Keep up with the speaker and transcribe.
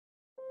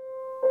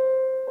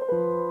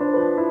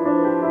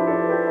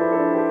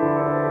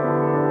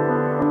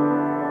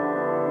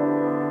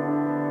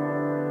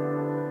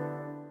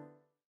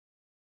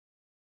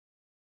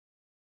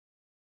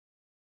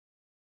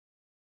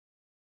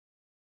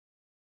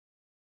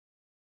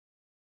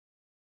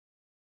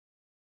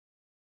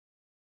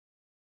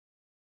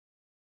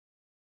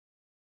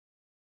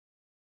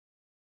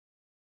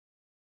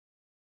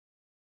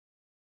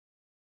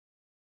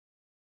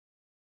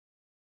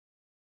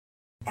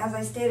As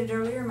I stated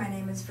earlier, my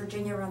name is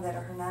Virginia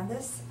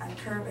Hernandez. I'm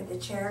currently the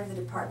chair of the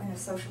Department of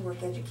Social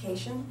Work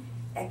Education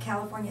at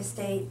California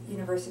State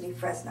University,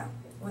 Fresno,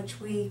 which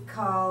we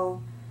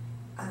call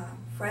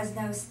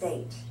Fresno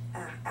State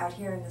out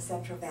here in the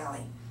Central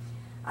Valley.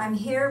 I'm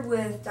here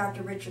with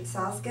Dr. Richard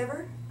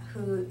Salsgiver,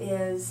 who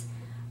is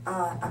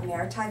a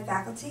maritime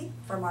faculty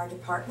from our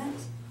department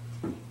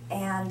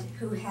and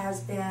who has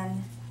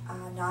been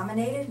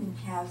nominated and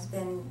has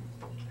been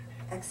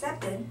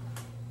accepted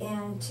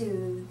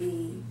into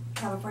the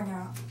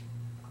California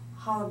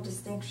Hall of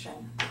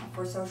Distinction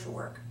for Social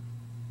Work.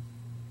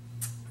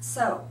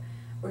 So,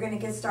 we're going to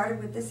get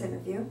started with this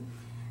interview.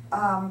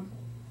 The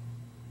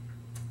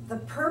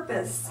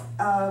purpose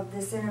of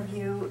this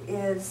interview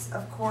is,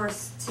 of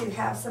course, to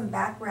have some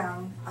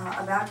background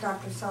about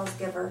Dr.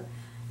 Salsgiver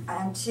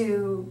and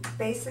to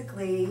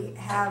basically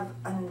have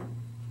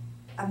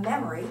a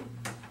memory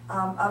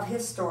of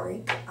his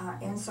story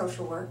in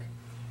social work,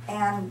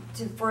 and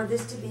for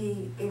this to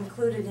be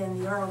included in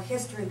the oral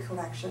history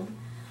collection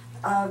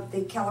of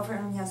the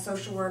California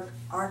Social Work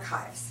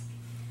Archives.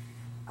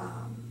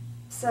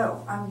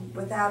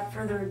 Without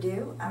further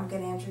ado, I'm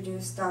going to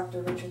introduce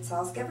Dr. Richard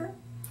Salsgiver.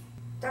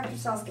 Dr.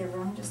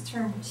 Salsgiver, I'm just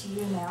turning to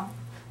you now.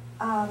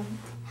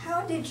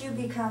 How did you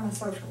become a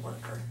social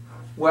worker?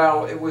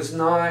 Well, it was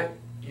not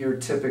your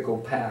typical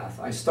path.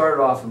 I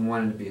started off and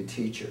wanted to be a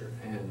teacher,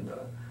 and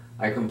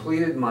I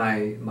completed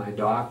my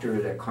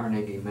doctorate at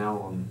Carnegie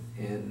Mellon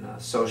in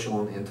social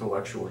and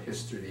intellectual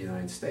history of the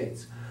United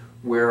States,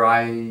 where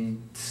I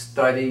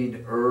studied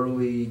the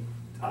early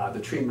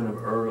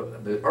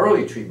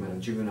treatment of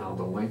juvenile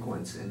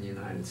delinquents in the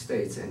United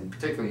States, and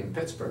particularly in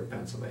Pittsburg,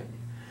 Pennsylvania.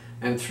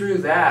 And through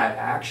that,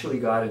 actually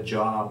got a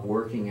job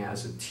working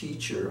as a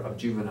teacher of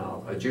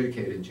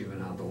adjudicated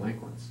juvenile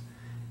delinquents.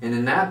 And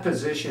in that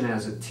position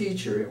as a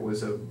teacher, it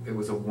was a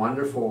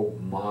wonderful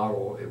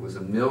model. It was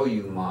a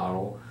milieu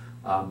model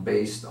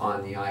based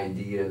on the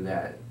idea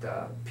that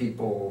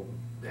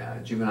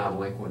juvenile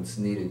delinquents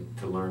needed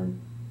to learn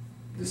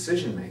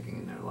decision making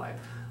in their life.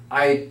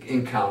 I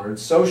encountered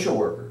social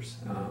workers,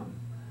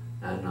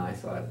 and I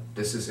thought,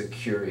 this is a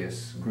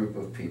curious group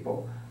of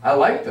people. I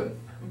liked them,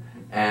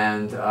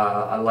 and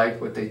I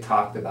liked what they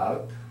talked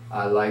about.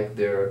 I liked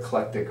their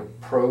eclectic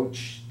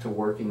approach to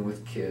working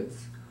with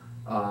kids.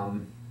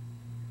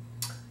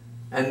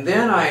 And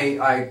then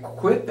I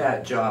quit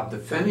that job to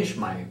finish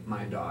my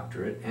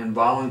doctorate and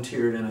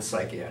volunteered in a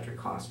psychiatric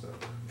hospital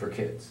for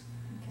kids.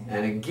 Okay.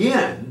 And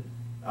again,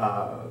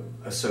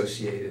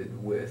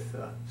 associated with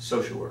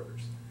social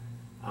workers.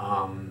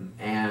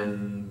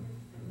 And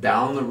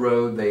down the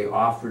road, they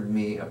offered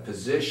me a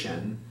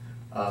position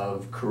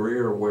of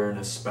career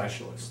awareness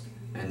specialist.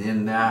 And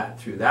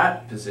through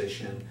that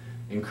position,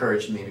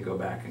 encouraged me to go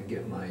back and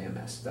get my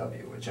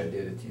MSW, which I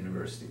did at the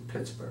University of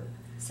Pittsburg.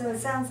 So it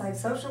sounds like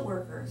social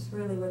workers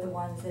really were the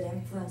ones that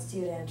influenced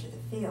you to enter the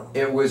field.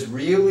 It was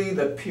really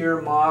the peer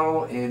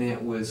model, and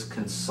it was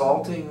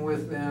consulting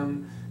with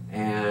them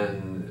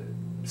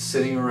and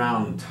sitting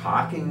around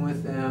talking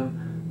with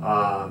them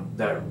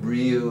that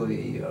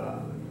really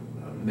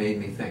made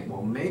me think,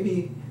 well,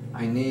 maybe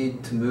I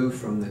need to move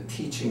from the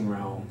teaching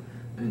realm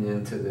and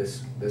into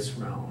this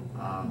realm.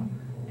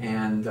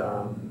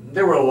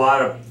 There were a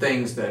lot of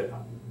things that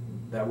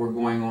were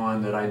going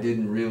on that I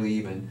didn't really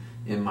even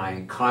in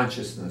my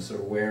consciousness or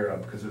aware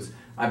of, because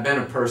I've been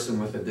a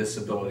person with a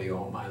disability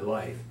all my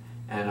life,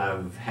 and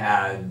I've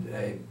had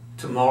a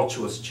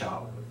tumultuous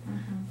childhood,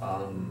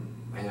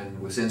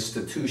 and was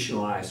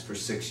institutionalized for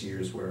 6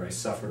 years where I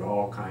suffered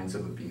all kinds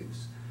of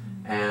abuse,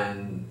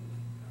 and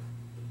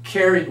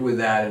carried with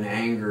that an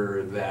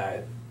anger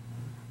that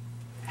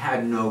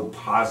had no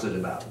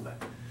positive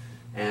outlet.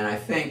 And I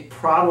think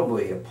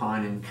probably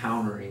upon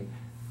encountering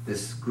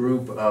this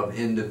group of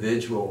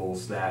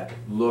individuals that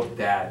looked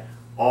at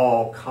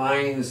all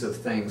kinds of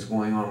things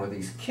going on with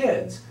these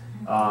kids,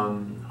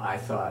 I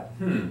thought,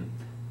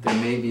 there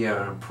may be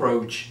an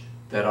approach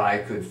that I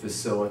could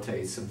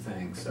facilitate some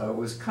things. So it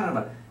was kind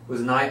of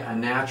a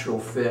natural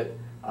fit.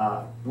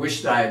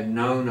 Wished I had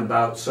known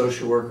about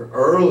social work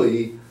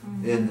early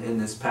in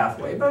this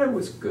pathway, but it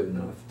was good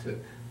enough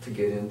to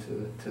get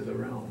into the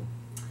realm.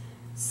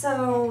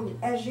 So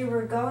as you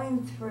were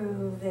going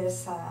through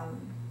this,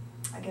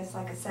 I guess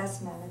like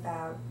assessment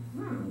about,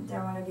 do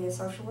I want to be a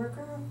social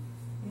worker?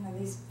 You know,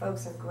 these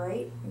folks are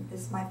great.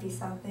 This might be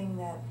something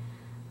that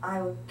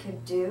I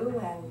could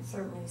do and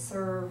certainly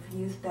serve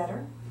youth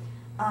better.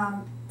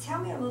 Tell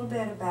me a little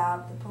bit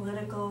about the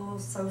political,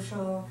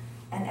 social,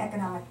 and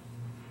economic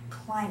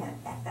climate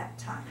at that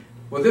time.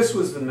 Well, this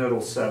was the middle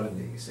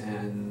 70s,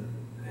 and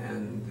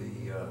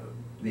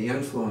the the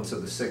influence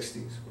of the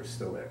 60s were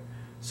still there.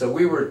 So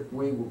we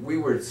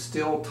were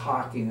still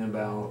talking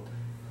about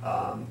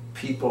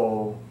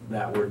people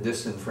that were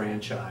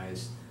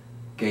disenfranchised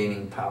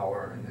gaining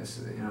power, and this,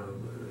 you know,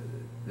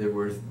 there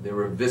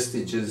were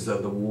vestiges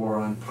of the war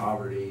on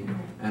poverty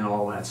and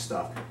all that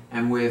stuff.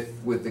 And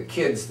with the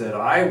kids that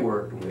I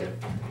worked with,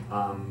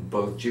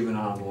 both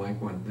juvenile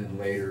delinquent and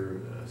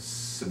later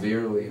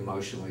severely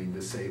emotionally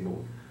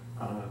disabled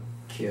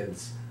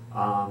kids,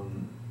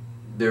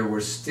 there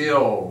were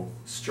still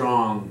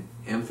strong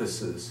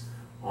emphasis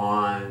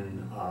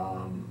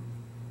on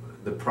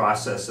the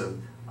process of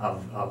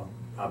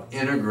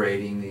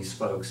integrating these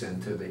folks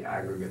into the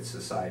aggregate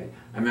society.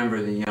 I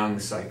remember the young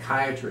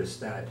psychiatrist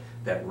that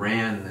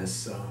ran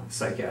this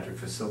psychiatric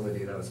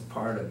facility that I was a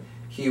part of.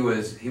 He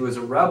was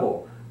a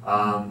rebel.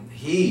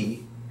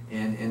 He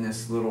in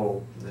this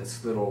little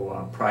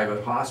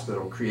private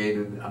hospital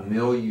created a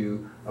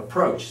milieu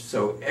approach.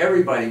 So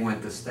everybody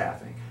went to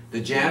staffing.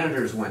 The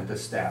janitors went to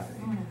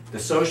staffing. The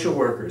social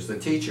workers, the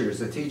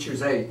teachers'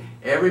 aide,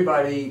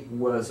 everybody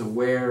was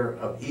aware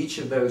of each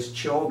of those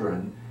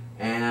children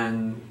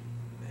and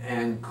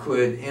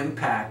could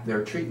impact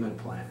their treatment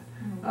plan.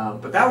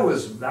 But that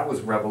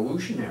was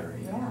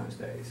revolutionary in those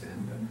days,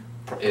 and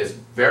is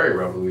very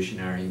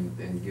revolutionary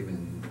in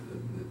given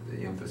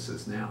the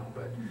emphasis now.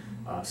 But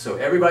so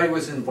everybody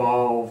was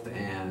involved,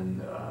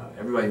 and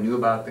everybody knew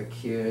about the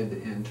kid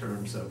in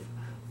terms of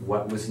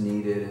what was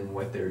needed and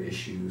what their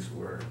issues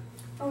were.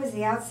 What was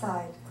the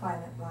outside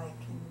climate like?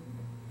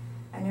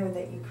 And I know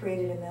that you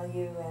created a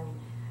milieu and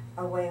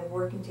a way of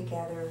working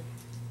together,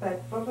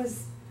 but what were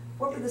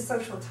the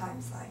social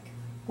times like?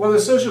 Well, the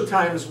social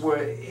times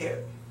were,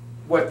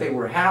 what they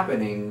were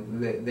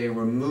happening, they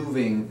were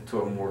moving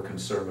to a more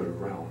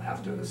conservative realm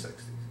after the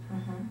 60s.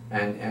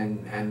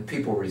 And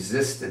people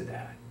resisted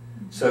that.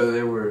 So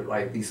there were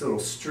like these little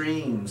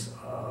streams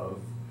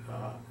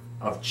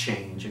of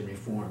change and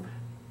reform.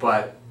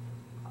 But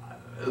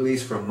at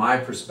least from my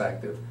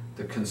perspective,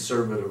 the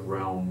conservative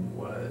realm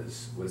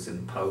was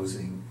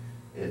imposing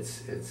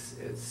its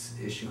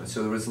issue. And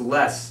so there was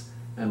less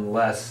and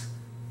less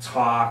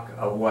talk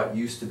of what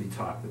used to be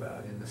talked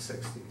about in the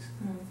 60s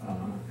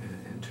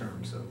in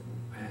terms of,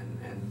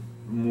 and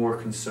more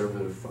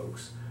conservative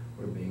folks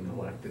were being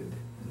elected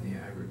in the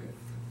aggregate.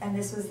 And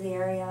this was the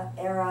era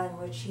in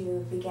which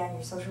you began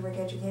your social work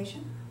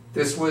education?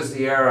 This was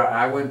the era.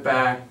 I went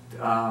back,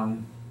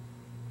 and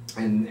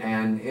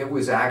it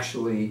was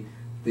actually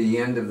the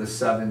end of the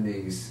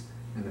 70s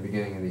and the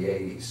beginning of the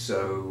 80s.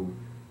 So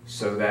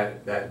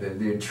that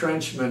the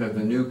entrenchment of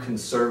the new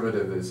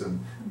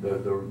conservatism,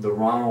 the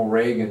Ronald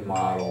Reagan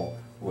model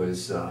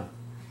was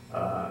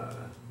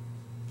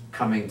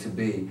coming to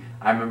be.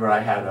 I remember I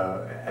had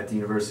at the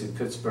University of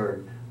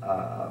Pittsburg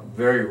a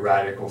very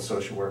radical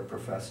social work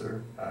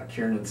professor,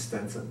 Kiernan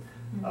Stinson,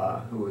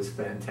 who was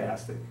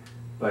fantastic.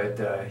 But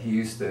he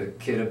used to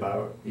kid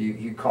about,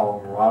 he'd call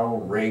them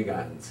Ronald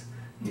Reagans.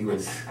 He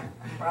was,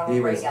 he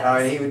was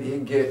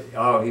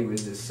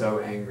just so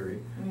angry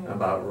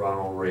about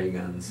Ronald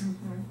Reagans.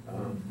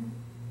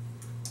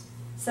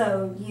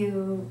 So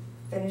you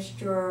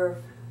finished your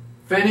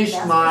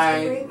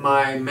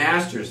my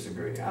master's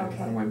degree. Okay.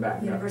 I went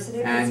back University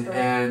of Pittsburgh.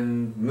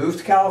 and moved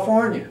to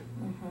California.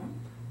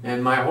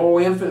 And my whole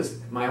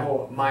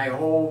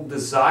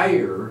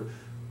desire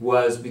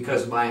was,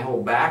 because my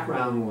whole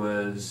background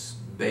was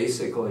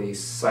basically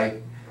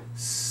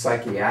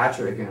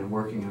psychiatric and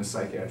working in a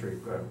psychiatric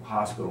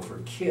hospital for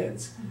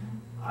kids.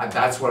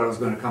 That's what I was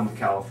going to come to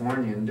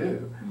California and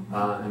do.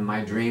 And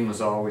my dream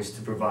was always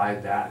to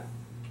provide that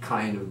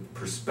kind of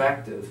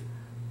perspective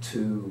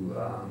to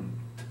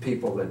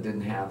people that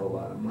didn't have a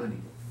lot of money.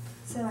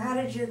 So how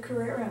did your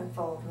career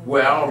unfold?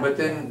 Well, but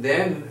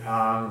then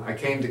I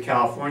came to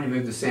California,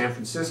 moved to San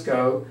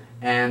Francisco,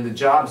 and the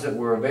jobs that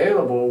were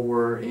available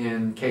were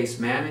in case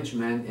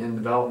management in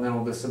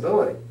developmental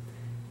disability.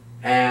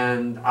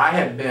 And I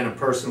had been a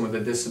person with a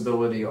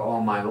disability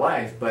all my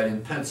life, but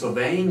in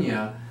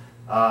Pennsylvania,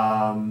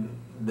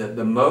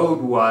 the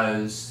mode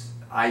was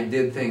I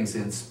did things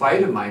in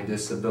spite of my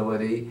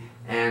disability,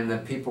 and the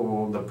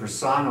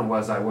persona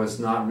was I was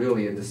not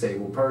really a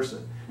disabled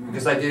person.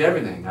 Because I did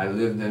everything. I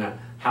lived in a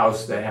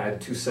house that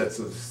had 2 sets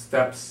of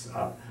steps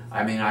up.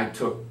 I mean, I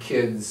took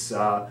kids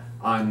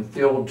on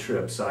field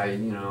trips. I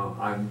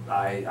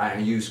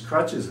used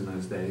crutches in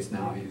those days.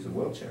 Now I use a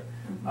wheelchair.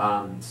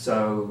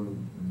 So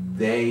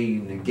they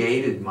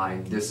negated my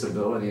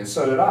disability, and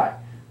so did I.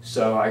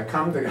 So I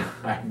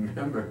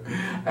remember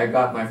I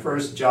got my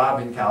first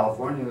job in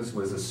California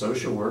was a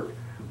social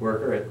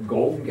worker at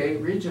Golden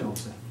Gate Regional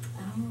Center.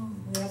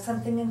 We have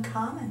something in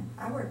common.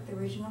 I worked the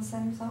regional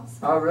centers also.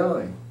 Oh,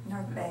 really?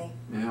 North Bay.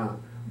 Yeah.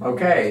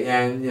 Okay,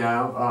 and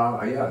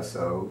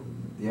so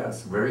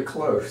yes, very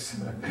close.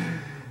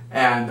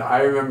 And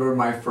I remember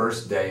my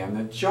first day on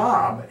the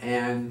job,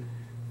 and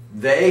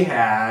they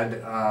had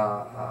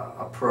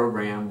a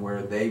program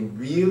where they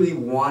really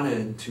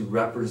wanted to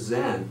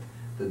represent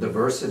the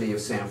diversity of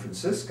San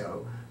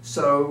Francisco.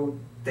 So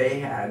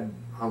they had,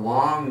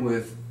 along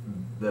with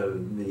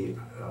the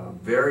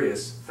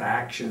various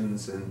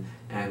factions and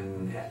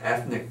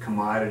ethnic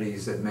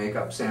commodities that make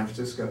up San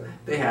Francisco,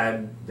 they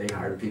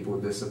hired people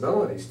with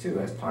disabilities too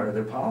as part of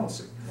their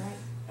policy. Right.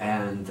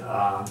 And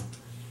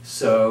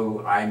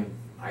so I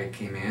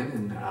came in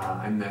and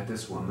I met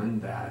this woman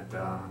that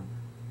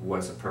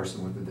was a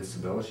person with a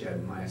disability. She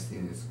had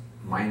myasthenia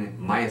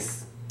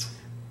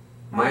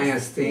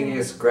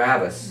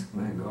gravis.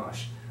 My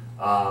gosh.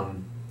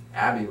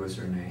 Abby was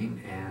her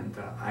name, and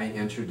I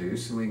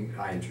introduced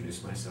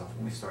myself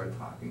and we started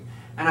talking.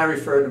 And I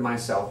referred to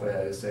myself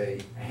as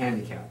a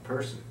handicapped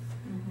person.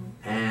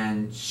 Mm-hmm.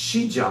 And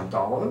she jumped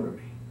all over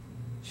me.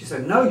 She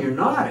said, "No, you're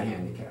not a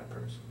handicapped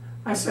person."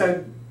 I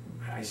said,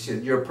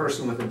 "You're a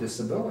person with a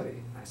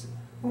disability." I said,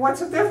 "Well, what's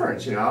the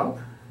difference, you know?"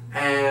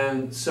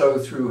 And so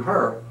through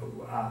her,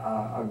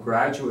 a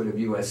graduate of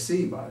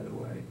USC, by the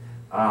way,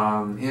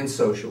 in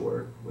social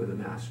work with a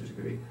master's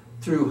degree,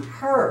 through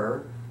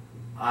her,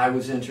 I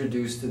was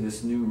introduced to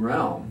this new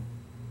realm,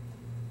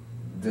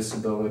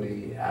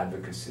 disability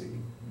advocacy,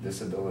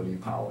 disability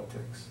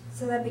politics.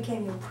 So that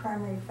became your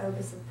primary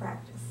focus of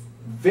practice?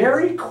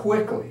 Very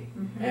quickly.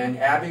 Mm-hmm. And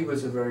Abby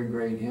was a very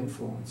great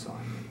influence on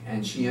me.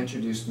 And she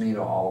introduced me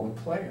to all the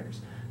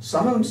players.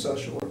 Some of them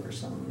social workers,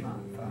 some of them not.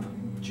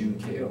 June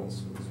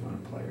Kales was one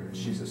of the players.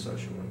 She's a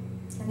social worker.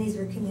 And these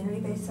were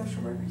community-based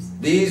social workers?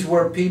 These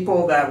were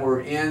people that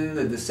were in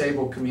the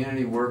disabled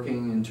community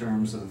working in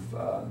terms of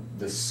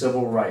the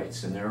civil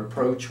rights, and their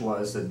approach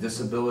was that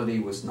disability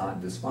was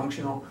not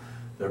dysfunctional.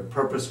 Their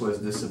purpose was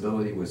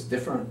disability was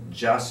different,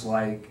 just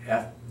like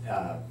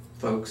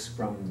folks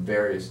from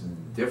various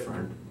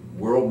different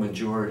world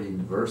majority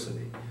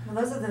diversity. Well,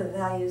 those are the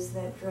values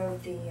that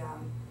drove the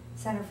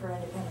Center for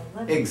Independent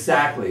Living.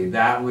 Exactly.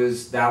 That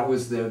was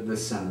the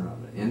center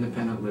of it.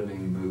 Independent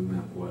living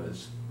movement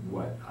was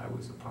what I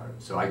was a part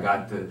of. So I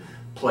got to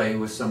play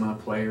with some of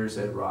the players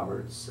at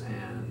Roberts,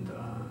 and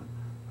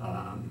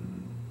oh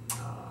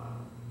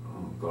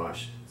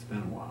gosh, it's been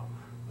a while.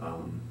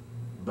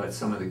 But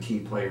some of the key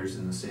players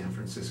in the San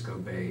Francisco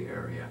Bay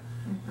Area,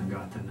 mm-hmm. and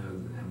got to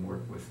know and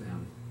work with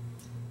them.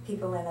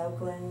 People in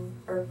Oakland,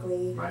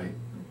 Berkeley. Right.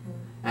 Mm-hmm.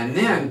 And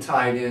then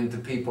tied into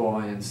people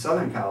in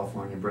Southern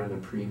California, Brenda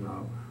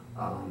Primo,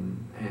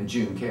 and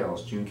June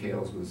Kales. June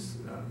Kales was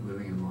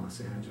living in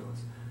Los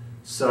Angeles.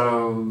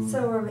 So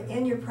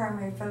in your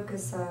primary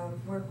focus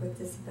of work with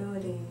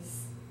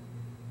disabilities,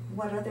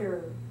 what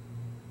other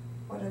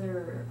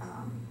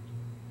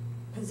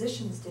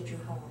positions did you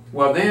hold?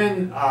 Well,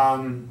 then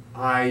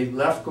I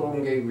left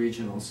Golden Gate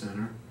Regional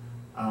Center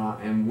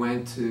and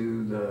went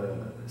to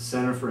the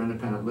Center for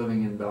Independent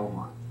Living in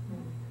Belmont,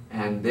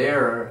 and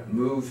there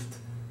moved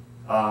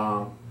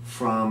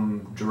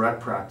from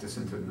direct practice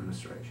into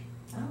administration.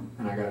 Oh.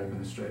 And I got an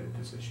administrative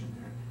position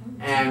there.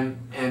 And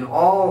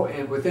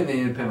within the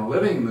independent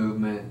living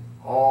movement,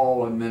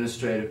 all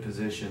administrative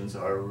positions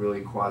are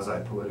really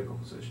quasi-political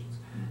positions.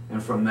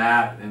 And from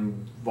that,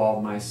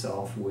 involved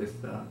myself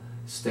with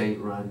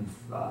state-run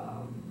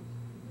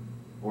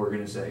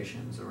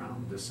organizations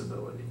around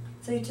disability.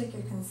 So you took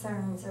your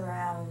concerns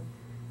around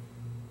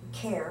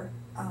care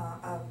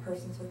of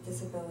persons with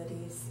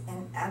disabilities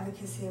and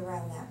advocacy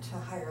around that to a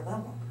higher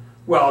level.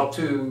 Well,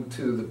 to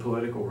the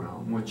political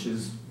realm, which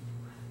is,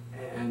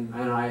 and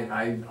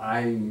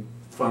I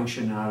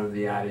function out of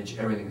the adage,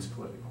 everything is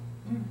political.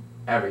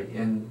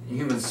 In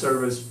human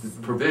service, the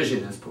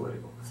provision is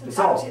political.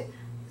 So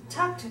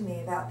talk to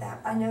me about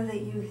that. I know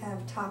that you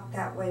have talked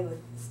that way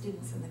with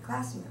students in the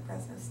classroom at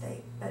Fresno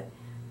State, but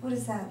what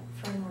does that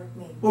framework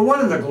mean? Well, one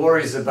of the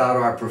glories about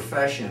our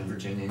profession,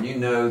 Virginia, and you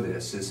know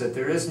this, is that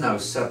there is no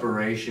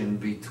separation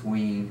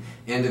between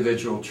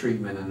individual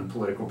treatment and the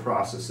political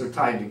process. They're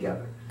tied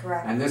together.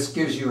 Correct. And this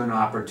gives you an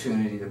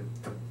opportunity to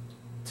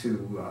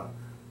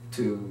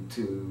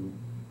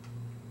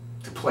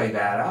play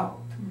that out.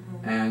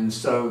 Mm-hmm. And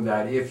so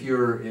that if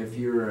you're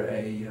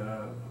a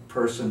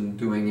person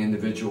doing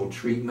individual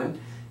treatment,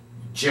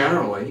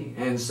 generally,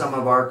 and some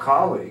of our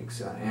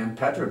colleagues, Ann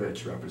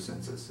Petrovich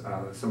represents us,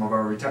 some of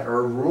our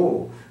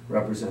rural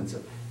represents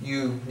it.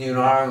 You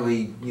not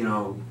only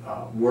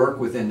work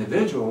with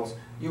individuals,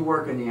 you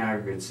work in the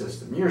aggregate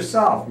system.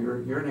 Yourself,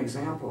 you're an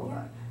example of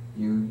that.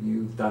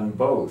 You've done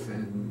both,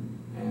 and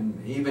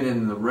even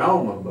in the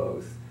realm of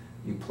both,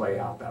 you play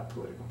out that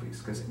political piece,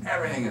 because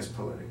everything is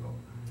political.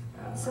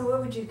 So what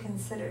would you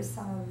consider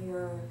some of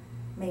your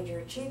major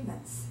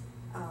achievements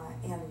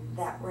in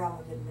that realm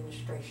of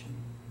administration?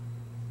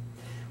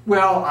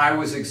 Well, I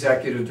was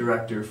executive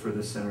director for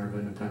the Center of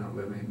Independent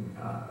Living,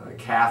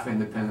 CAF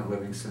Independent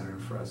Living Center in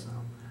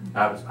Fresno.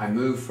 I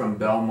moved from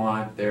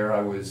Belmont there.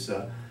 I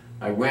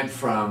went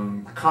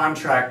from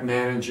contract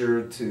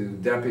manager to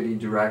deputy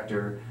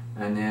director,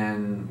 and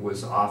then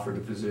was offered a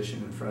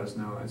position in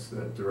Fresno as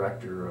the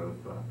director of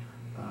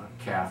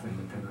CAF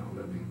Independent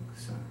Living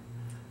Center.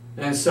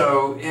 And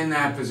so in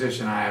that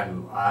position,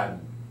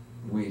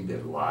 we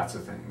did lots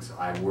of things.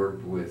 I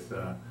worked with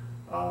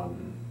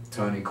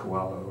Tony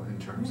Coelho in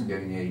terms of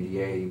getting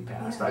ADA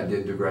passed. Yeah. I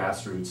did the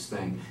grassroots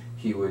thing.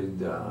 He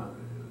would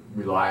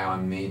rely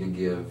on me to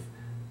give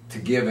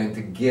and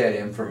to get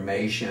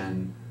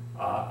information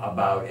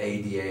about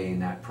ADA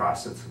and that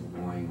process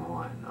going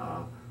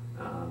on.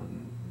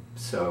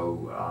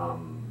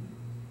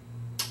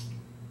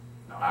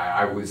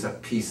 I was a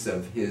piece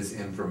of his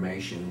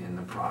information in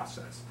the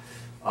process.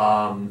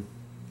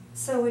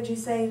 So would you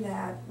say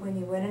that when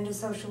you went into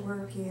social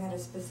work, you had a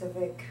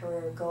specific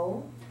career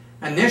goal?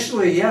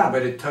 Initially, yeah,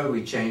 but it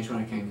totally changed when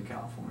I came to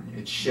California.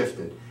 It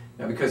shifted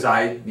because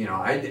I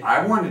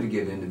wanted to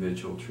give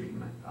individual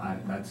treatment.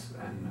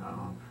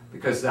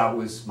 Because that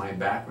was my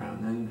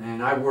background,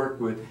 and I worked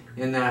with,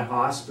 in that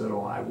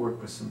hospital, I worked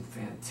with some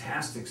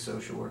fantastic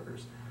social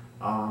workers.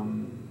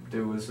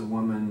 There was a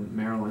woman,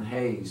 Marilyn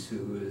Hayes,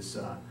 who was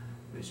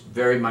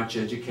very much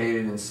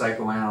educated in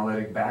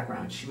psychoanalytic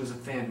background. She was a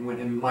fan,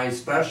 and my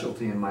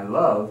specialty and my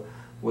love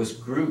was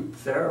group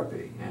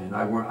therapy, and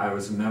I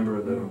was a member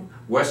of the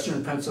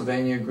Western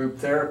Pennsylvania Group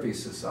Therapy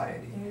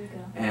Society, there you go.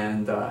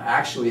 and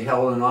actually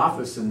held an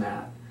office in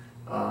that.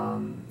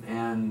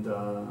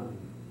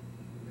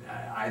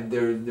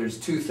 There's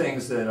two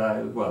things that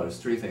well, there's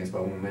three things, but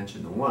I won't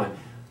mention the one.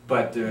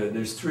 But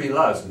there's three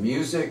loves: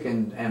 music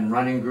and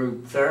running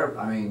group therapy.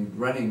 I mean,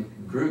 running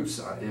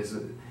groups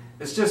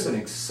it's just an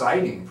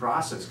exciting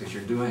process because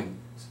you're doing.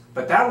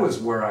 But that was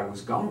where I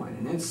was going,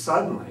 and then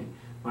suddenly,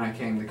 when I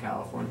came to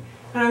California,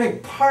 and I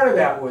think part of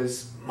that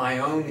was my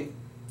own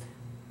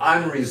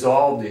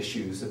unresolved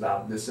issues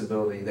about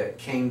disability that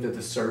came to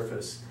the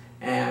surface,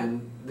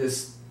 and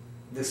this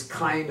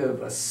kind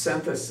of a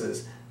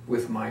synthesis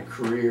with my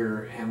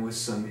career and with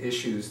some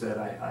issues that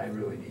I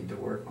really need to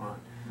work on.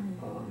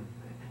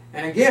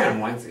 And again,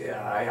 once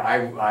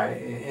I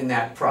in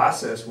that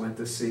process went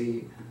to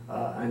see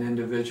an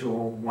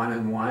individual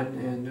one-on-one,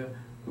 and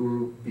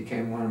who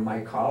became one of my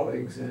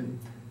colleagues, and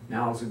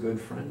now is a good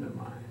friend of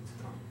mine.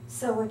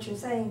 So what you're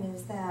saying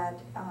is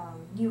that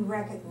you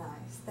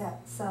recognize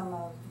that some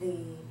of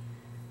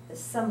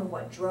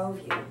what drove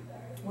you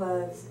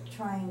was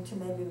trying to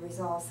maybe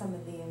resolve some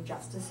of the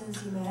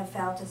injustices you may have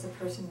felt as a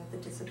person with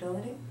a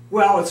disability?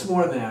 Well, it's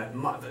more than that.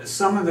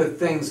 Some of the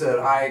things that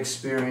I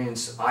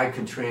experienced, I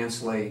could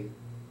translate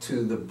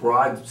to the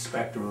broad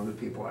spectrum of the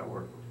people I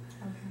work with.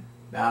 Okay.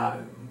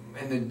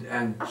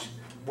 And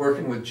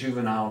working with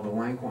juvenile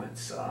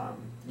delinquents,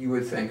 you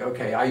would think,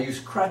 okay, I use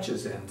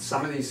crutches, and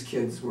some of these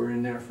kids were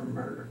in there for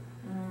murder.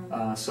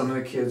 Some of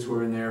the kids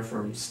were in there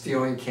for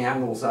stealing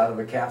candles out of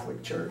a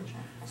Catholic church.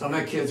 Some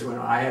of the kids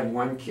I had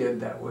one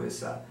kid that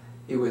was,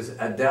 he was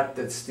adept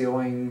at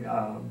stealing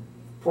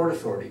Port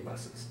Authority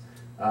buses.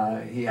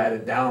 He had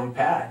it down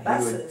pat.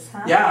 Buses,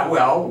 huh? Yeah,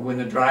 well, when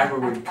the driver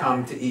would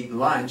come to eat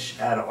lunch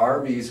at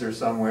Arby's or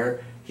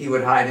somewhere, he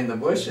would hide in the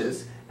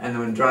bushes, and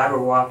when the driver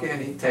would walk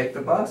in, he'd take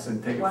the bus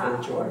and take it for a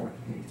joyride.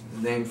 He's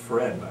named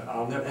Fred, but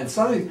I'll never, and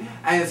some of these,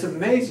 and it's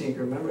amazing you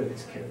can remember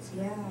these kids.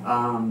 Yeah.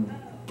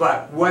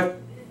 But when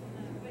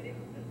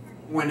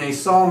they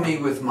saw me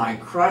with my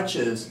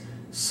crutches,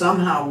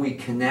 somehow we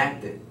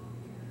connected.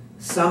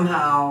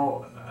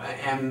 Somehow,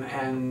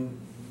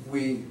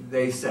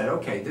 they said,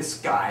 okay, this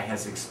guy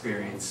has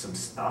experienced some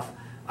stuff.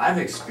 I've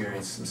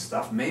experienced some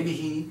stuff. Maybe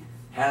he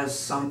has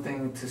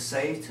something to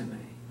say to me.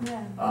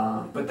 Yeah.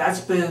 But that's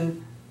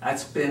been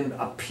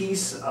a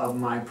piece of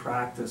my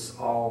practice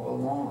all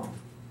along.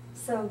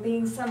 So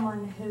being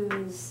someone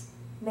who's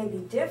maybe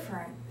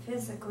different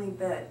physically,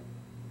 but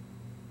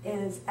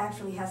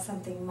actually has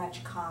something much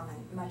in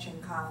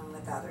common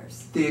with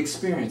others.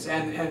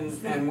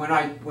 And when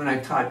I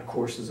taught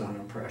courses on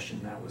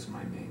oppression, that was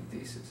my main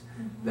thesis.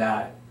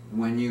 That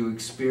when you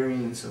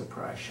experience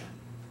oppression,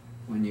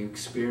 when you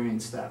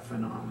experience that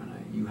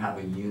phenomena, you have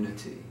a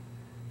unity.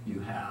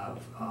 You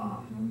have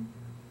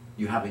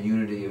a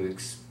unity of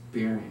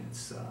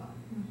experience.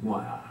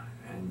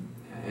 And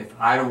if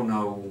I don't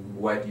know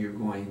what you're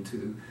going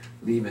to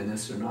leave in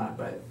this or not,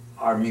 but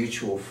our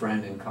mutual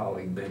friend and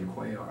colleague Ben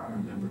Cuellar, I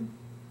remember.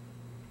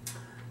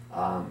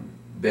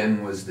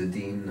 Ben was the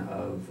dean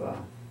of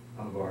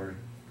our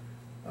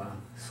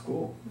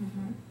school,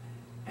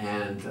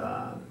 and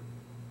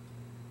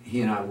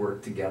he and I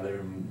worked together,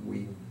 and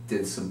we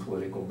did some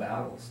political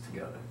battles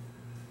together.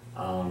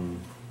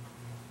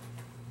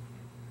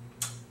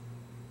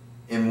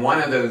 In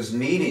one of those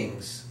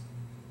meetings,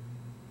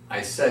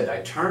 I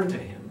turned to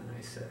him and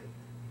I said,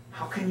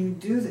 "How can you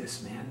do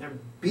this, man? They're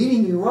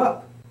beating you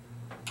up."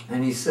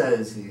 And he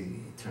turns to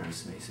me,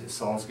 he says,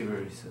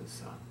 "Salsgiver," he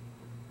says,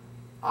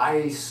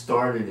 "I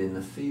started in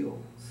the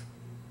fields.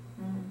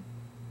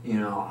 You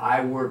know,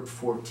 I worked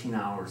 14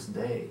 hours a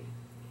day."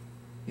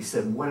 He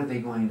said, "What are they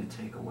going to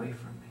take away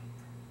from me?"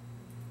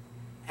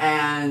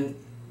 And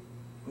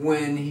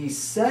when he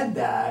said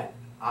that,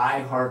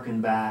 I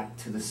hearkened back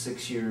to the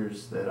 6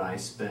 years that I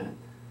spent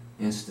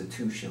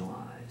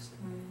institutionalized,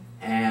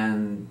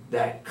 and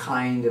that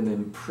kind of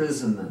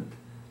imprisonment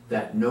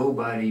that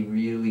nobody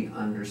really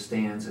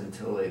understands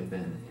until they've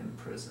been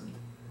imprisoned.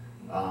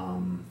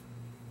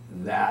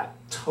 That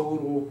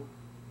total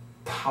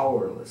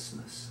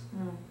powerlessness,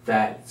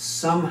 that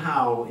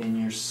somehow in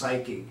your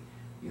psychic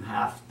you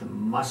have to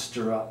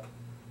muster up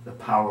the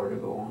power to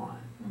go on.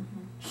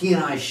 He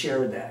and I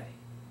shared that.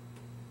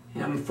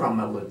 him from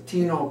a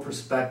Latino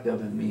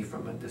perspective and me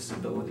from a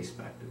disability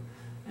perspective.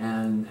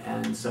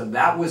 And so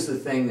that was the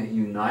thing that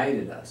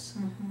united us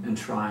in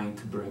trying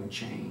to bring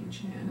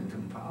change and to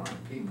empowering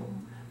people.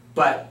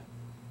 But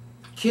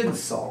kids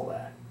saw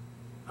that.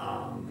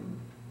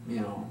 You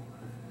know,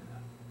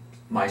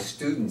 my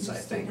students, I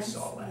think,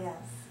 saw that.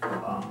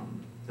 Yes.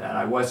 That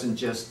I wasn't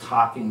just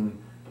talking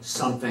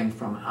something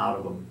from out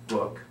of a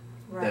book,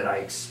 that I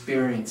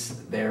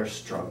experienced their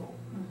struggle.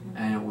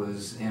 And it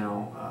was, you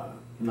know,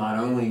 not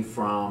only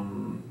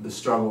from the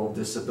struggle of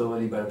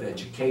disability, but of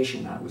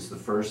education. I was the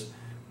first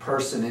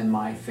person in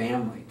my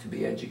family to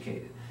be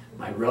educated.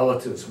 My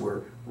relatives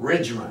were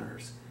ridge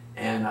runners,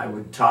 and I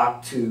would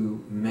talk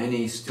to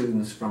many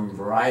students from a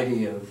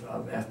variety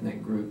of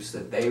ethnic groups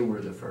that they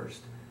were the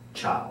first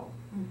child.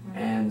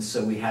 And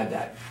so we had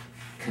that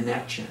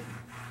connection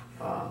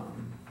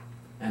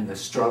and the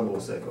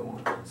struggles that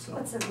go on. So,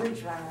 what's a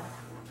ridge runner?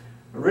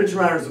 A ridge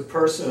runner is a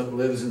person that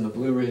lives in the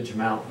Blue Ridge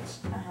Mountains.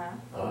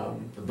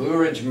 The Blue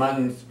Ridge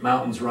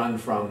Mountains run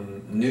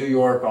from New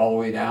York all the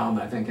way down,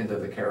 I think, into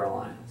the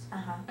Carolinas.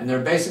 And they're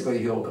basically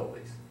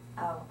hillbillies.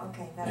 Oh,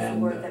 okay, that's the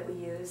word that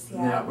we use.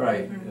 Yeah, yeah,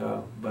 right.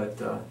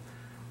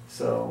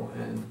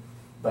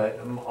 But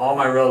all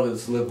my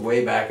relatives lived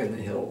way back in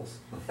the hills.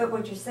 But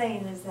what you're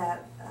saying is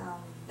that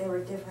they were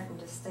different and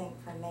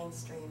distinct from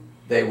mainstream.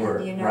 They were,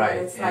 and you know right.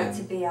 what it's like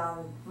to be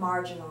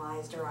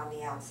marginalized or on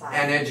the outside.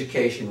 And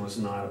education was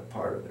not a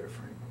part of their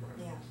framework.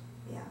 Yeah,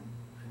 yeah.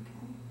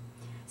 Okay.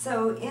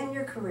 So in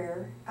your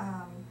career,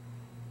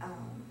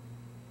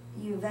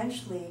 you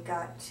eventually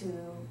got to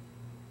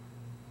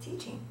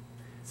teaching.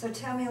 So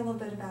tell me a little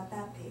bit about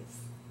that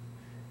piece.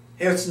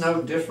 It's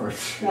no different.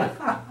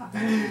 How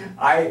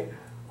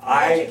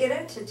did you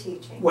get into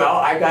teaching? Well,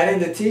 I got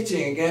into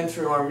teaching again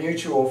through our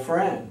mutual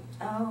friend,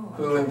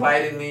 who okay.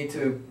 invited me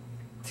to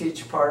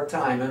teach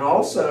part-time, and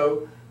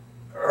also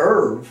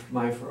Irv,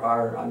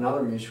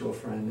 another mutual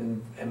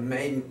friend,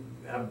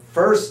 and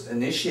first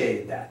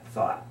initiated that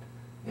thought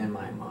in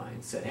my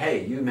mind. Said,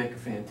 "Hey, you make a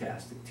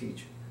fantastic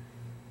teacher."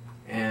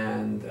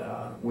 And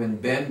when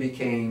Ben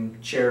became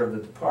chair of the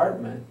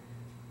department,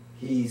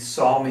 he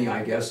saw me,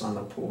 I guess, on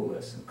the pull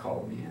list and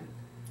called me in.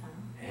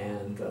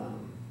 And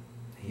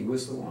he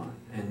was the one.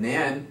 And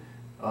then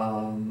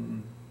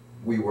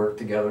we worked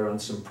together on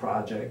some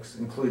projects,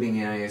 including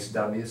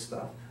NASW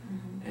stuff.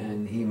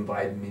 And he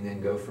invited me to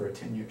then go for a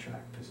tenure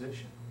track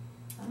position.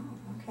 Oh,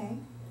 okay.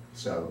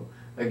 So,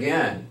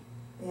 again,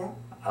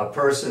 a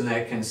person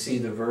that can see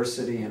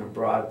diversity in a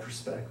broad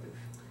perspective.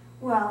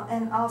 Well,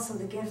 and also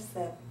the gifts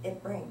that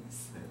it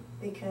brings,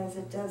 because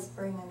it does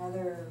bring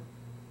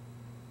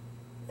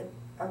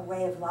a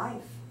way of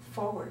life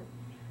forward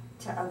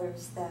to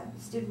others that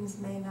students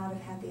may not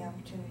have had the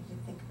opportunity to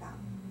think about.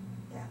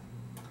 Yeah.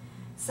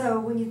 So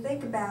when you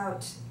think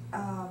about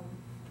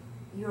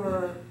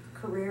your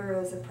career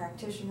as a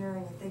practitioner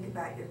and you think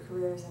about your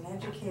career as an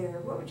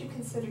educator, what would you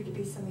consider to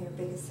be some of your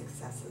biggest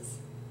successes?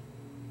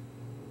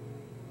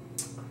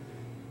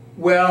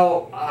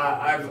 Well,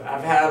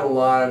 I've had a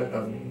lot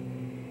of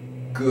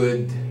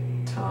good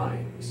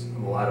times, a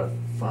lot of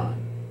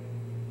fun.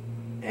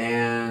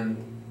 And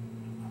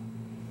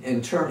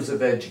in terms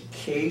of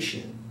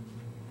education,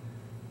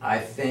 I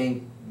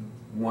think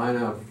one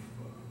of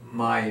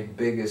my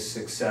biggest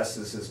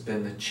successes has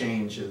been the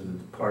change of the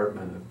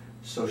Department of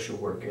Social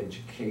Work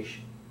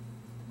Education.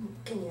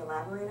 Can you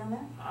elaborate on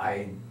that?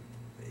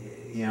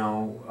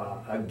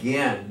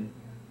 Again,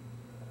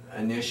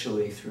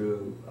 initially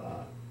through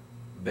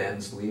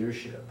Ben's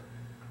leadership,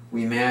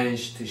 we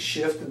managed to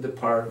shift the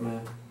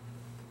department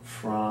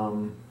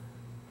from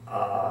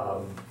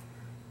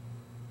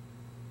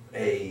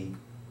a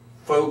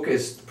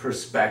focused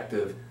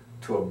perspective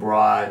to a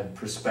broad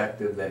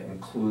perspective that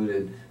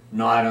included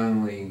not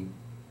only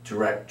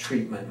direct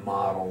treatment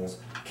models,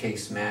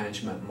 case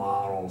management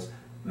models,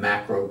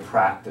 macro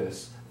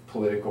practice,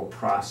 political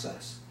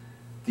process.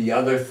 The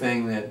other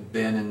thing that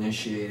Ben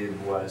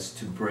initiated was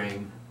to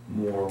bring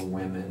more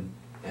women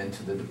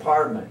into the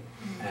department,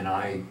 and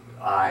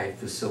I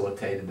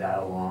facilitated that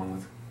along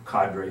with a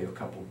cadre of a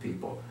couple of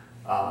people.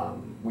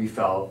 We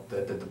felt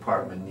that the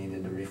department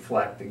needed to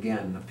reflect,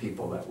 again, the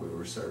people that we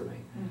were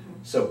serving.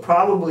 So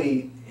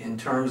probably in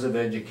terms of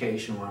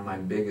education, one of my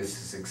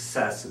biggest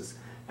successes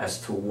is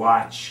to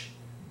watch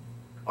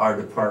our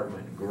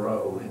department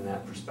grow in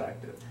that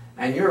perspective.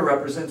 And you're a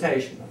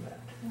representation of that.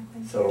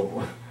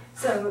 So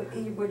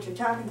what you're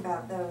talking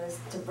about, though, is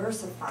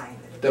diversifying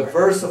the department.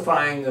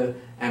 Diversifying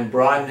and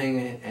broadening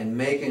it and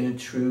making it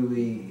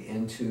truly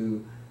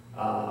into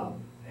a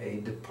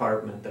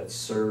department that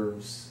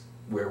serves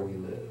where we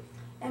live.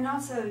 And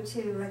also,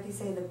 too, like you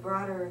say, the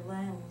broader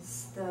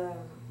lens,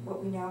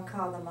 what we now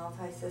call the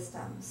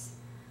multi-systems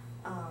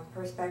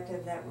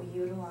perspective that we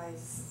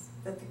utilize,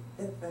 that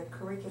the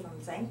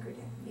curriculum's anchored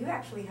in. You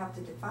actually helped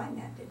to define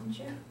that, didn't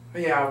you?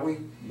 Yeah,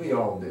 we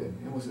all did.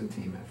 It was a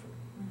team effort.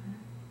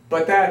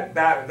 But that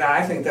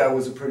I think that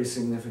was a pretty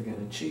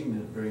significant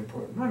achievement, very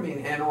important. I mean,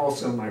 and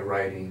also my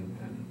writing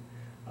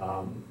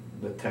and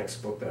the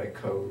textbook that I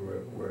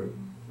co-wrote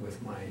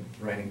with my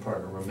writing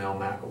partner, Ramel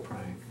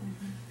McElprank.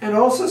 And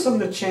also some of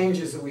the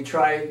changes that we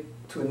try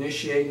to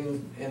initiate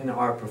in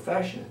our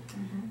profession.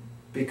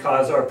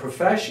 Because our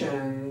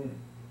profession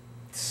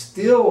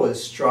still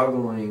is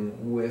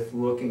struggling with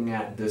looking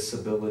at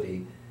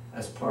disability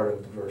as part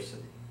of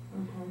diversity.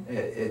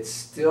 It's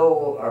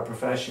still, our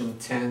profession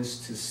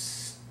tends to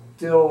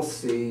still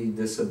see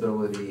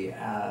disability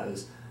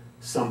as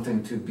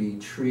something to be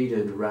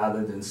treated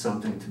rather than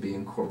something to be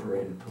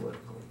incorporated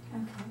politically.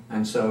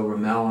 And so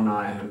Ramel and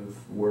I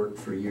have worked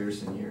for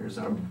years and years.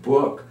 Our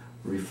book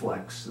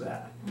reflects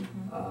that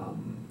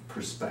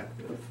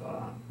perspective,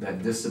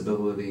 that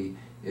disability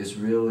is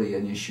really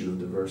an issue of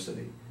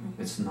diversity.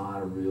 It's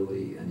not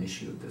really an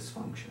issue of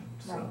dysfunction.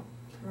 So,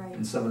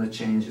 and some of the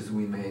changes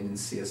we made in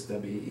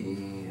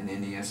CSWE and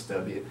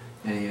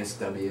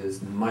NESW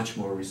is much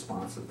more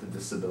responsive to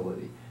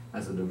disability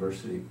as a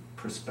diversity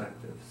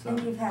perspective. So, and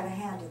you've had a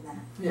hand in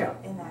that. Yeah.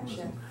 In that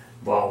shift.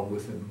 Involved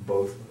within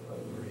both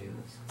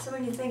arenas. So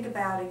when you think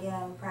about,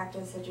 again,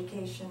 practice,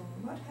 education,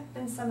 what have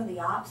been some of the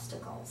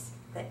obstacles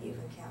that you've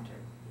encountered?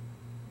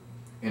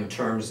 In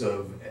terms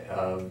of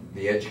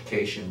the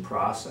education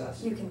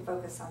process? You can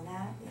focus on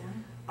that, yeah.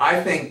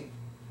 I think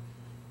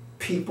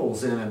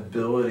people's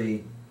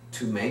inability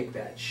to make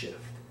that shift.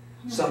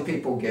 Some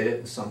people get it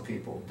and some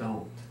people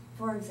don't.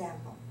 For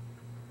example?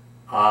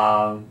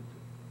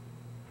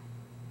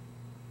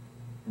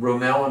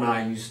 Romel and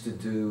I used to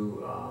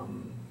do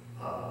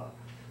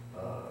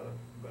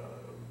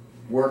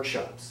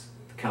workshops,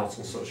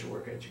 counsel social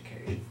work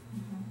education.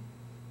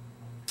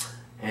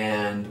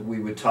 And we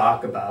would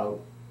talk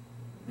about,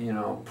 you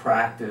know,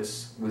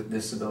 practice with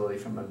disability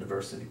from a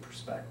diversity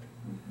perspective.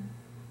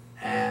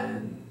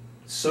 And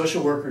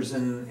social workers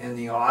in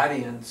the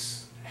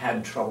audience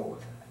had trouble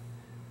with it.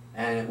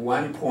 And at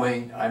one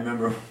point, I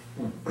remember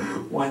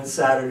one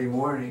Saturday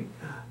morning,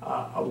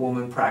 a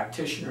woman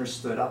practitioner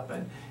stood up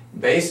and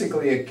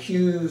basically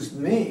accused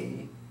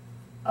me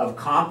of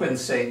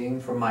compensating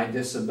for my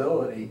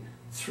disability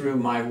through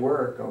my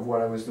work of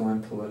what I was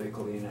doing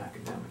politically and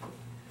academically.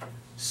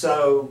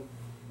 So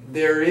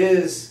there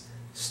is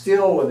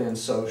still within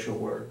social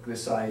work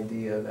this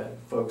idea that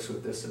folks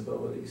with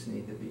disabilities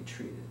need to be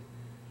treated,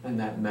 and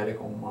that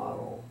medical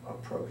model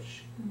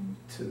approach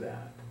to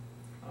that.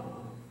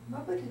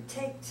 What would it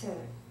take to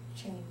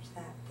change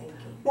that thinking?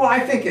 Well,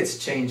 I think it's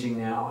changing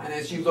now, and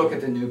as you look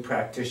at the new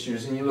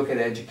practitioners and you look at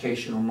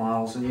educational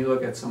models and you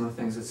look at some of the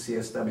things at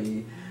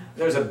CSWA,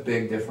 there's a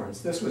big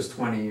difference. This was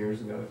 20 years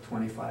ago,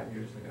 25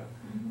 years ago.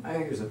 I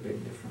think there's a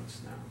big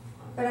difference now.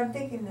 But I'm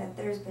thinking that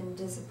there's been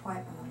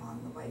disappointment along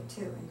the way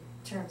too, in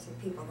terms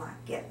of people not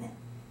getting it.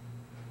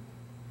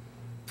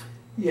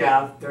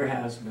 Yeah, there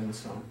has been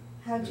some.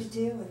 How'd you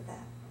deal with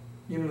that?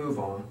 You move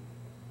on.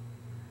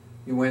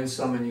 You win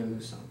some and you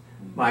lose some.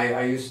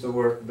 I used to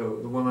work, the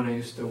woman I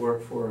used to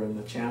work for in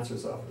the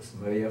Chancellor's office,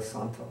 Maria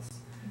Santos,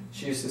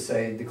 she used to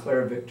say,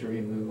 declare victory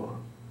and move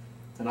on.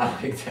 And I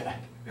like that.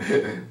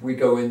 We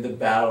go into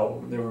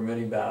battle. There were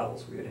many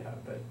battles we'd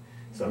have, but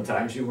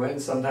sometimes you win,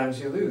 sometimes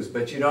you lose.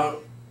 But you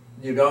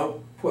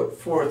don't put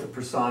forth a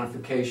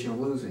personification of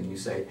losing. You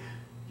say,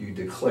 you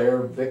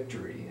declare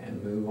victory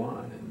and move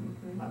on. And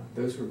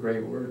those were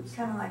great words.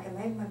 Kind of like, I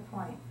made my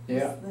point.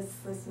 Yeah.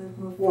 Let's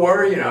move or,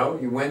 forward. you know,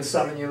 you win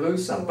some and you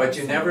lose some. But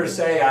you never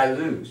say, I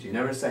lose. You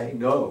never say,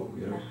 no.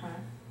 You know?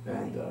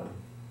 And, right.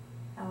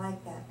 I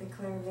like that.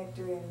 Declare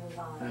victory and move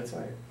on. That's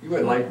right. You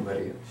would like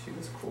Maria. She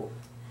was cool.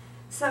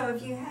 So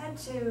if you had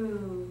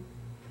to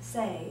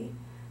say,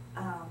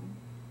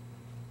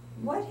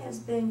 what has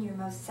been your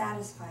most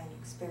satisfying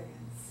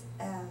experience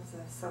as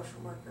a social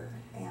worker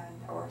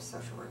and or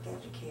social work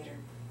educator?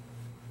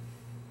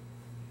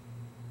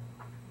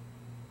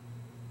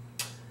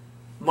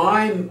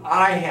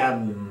 I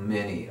have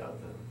many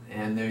of them,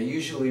 and they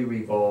usually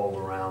revolve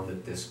around,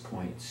 at this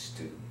point,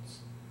 students.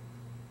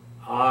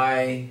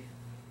 I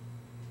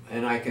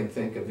can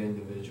think of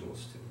individual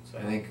students.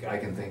 I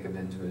can think of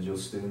individual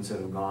students that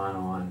have gone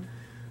on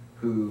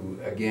who,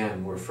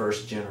 again, were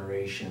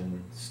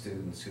first-generation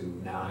students who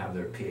now have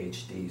their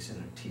PhDs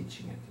and are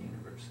teaching at the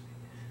university.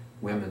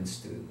 Women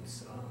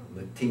students,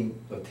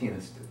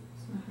 Latina students.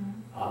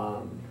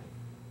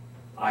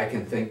 I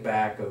can think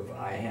back of,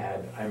 I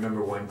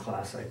remember one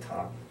class I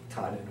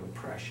taught in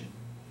oppression,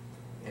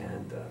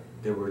 and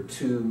there were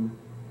two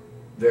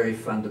very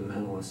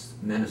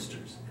fundamentalist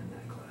ministers in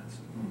that class.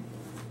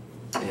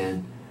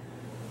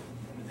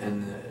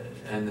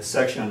 And the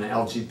section on the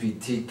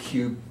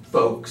LGBTQ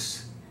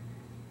folks,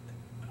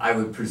 I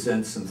would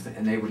present something,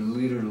 and they would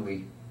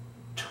literally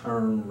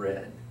turn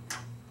red.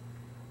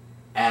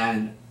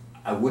 And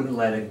I wouldn't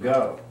let it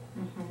go.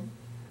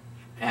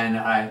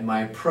 And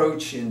my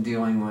approach in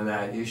dealing with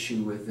that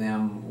issue with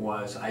them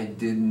was, I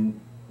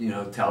didn't,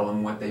 tell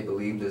them what they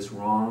believed is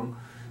wrong.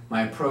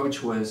 My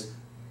approach was,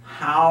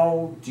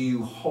 how do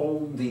you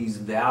hold these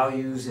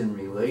values in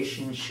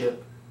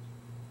relationship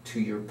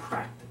to your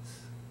practice?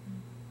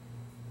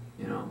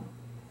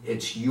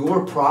 It's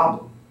your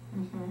problem.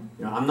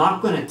 I'm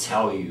not going to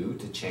tell you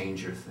to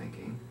change your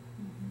thinking.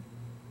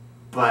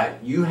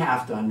 But you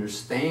have to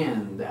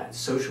understand that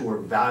social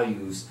work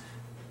values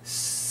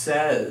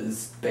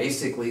says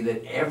basically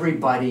that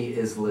everybody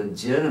is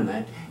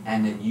legitimate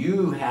and that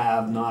you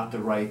have not the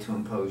right to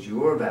impose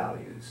your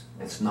values.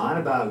 It's not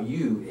about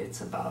you,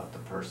 it's about the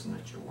person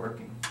that you're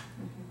working.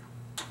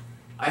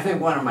 I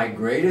think one of my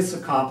greatest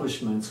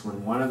accomplishments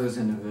when one of those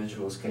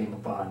individuals came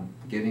upon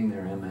getting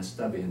their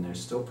MSW, and they're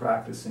still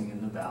practicing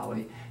in the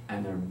Valley,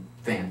 and they're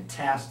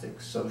fantastic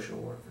social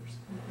workers.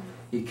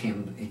 He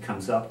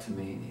comes up to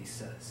me and he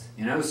says,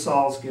 "You know,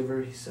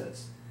 Salsgiver," he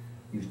says,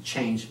 "you've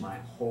changed my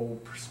whole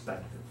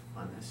perspective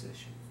on this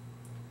issue."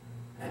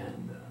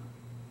 And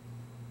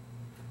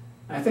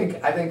I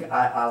think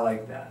I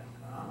like that.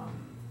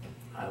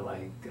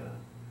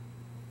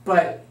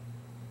 But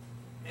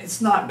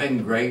it's not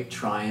been great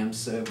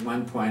triumphs. At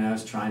one point I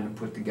was trying to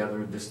put together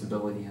a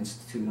disability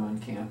institute on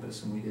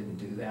campus and we didn't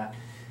do that.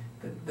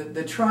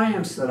 The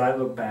triumphs that I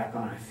look back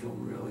on I feel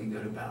really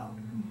good about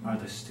are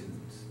the students.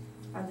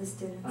 Are the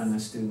students. On the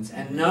students.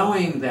 And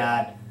knowing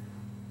that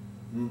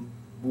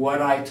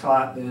what I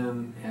taught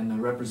them and the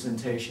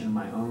representation of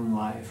my own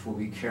life will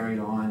be carried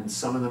on. And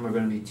some of them are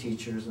going to be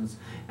teachers,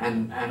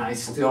 and I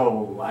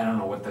still, I don't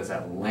know what does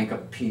that,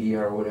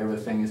 Linkopedia or whatever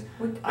the thing is.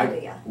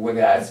 Wikipedia.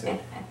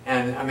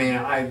 And I mean,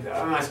 I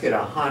must get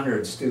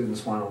 100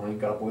 students want to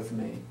link up with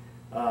me.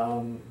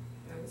 I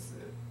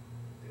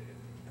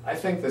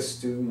think the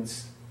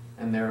students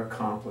and their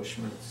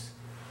accomplishments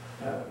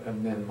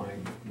have been my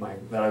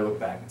that I look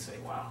back and say,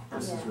 wow,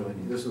 this is really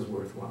neat. This was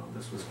worthwhile.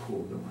 This was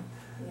cool doing.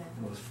 Yeah.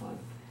 It was fun.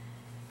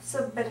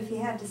 So, but if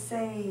you had to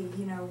say,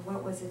 you know,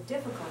 what was a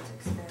difficult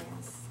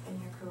experience in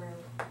your career,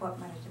 what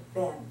might it have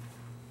been?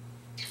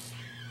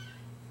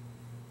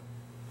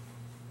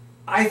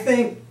 I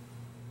think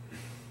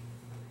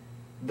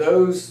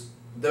those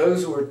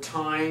were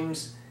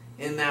times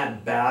in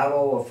that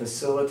battle of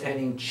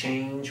facilitating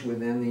change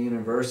within the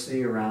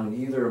university around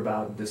either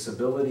about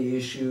disability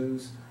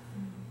issues,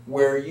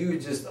 where you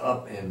would just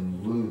up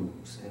and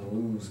lose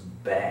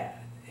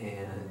bad,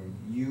 and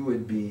you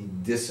would be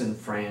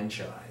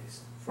disenfranchised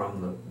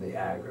from the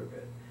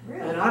aggregate.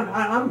 Really? And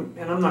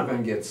I'm not going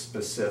to get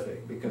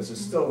specific because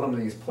there's still some of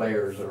these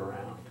players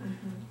around.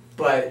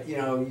 But you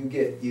know, you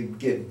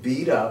get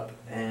beat up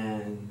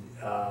and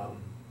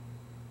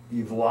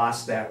you've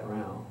lost that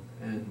round,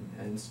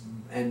 and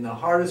the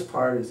hardest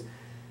part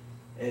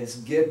is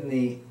getting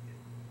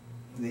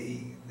the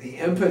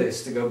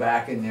impetus to go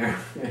back in there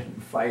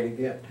and fight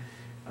again.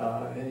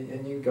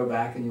 And you go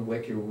back and you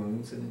lick your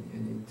wounds and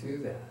you do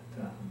that.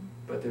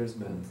 But there's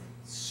been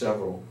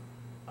several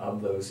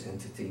of those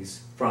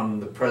entities, from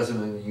the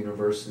president of the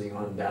university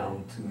on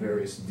down to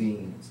various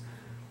deans.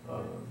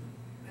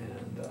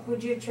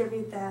 Would you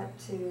attribute that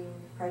to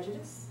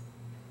prejudice?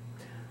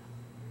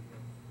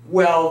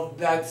 Well,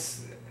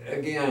 that's,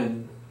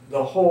 again,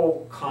 the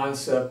whole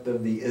concept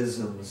of the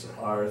isms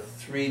are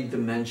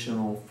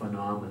three-dimensional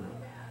phenomena.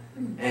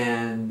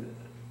 And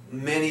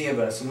many of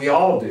us, and we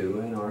all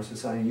do in our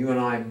society, you and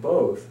I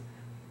both,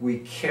 we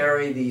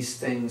carry these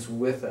things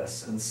with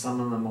us, and some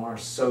of them are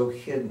so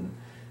hidden.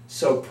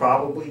 So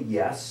probably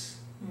yes,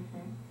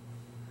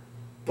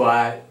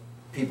 but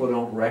people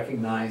don't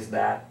recognize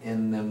that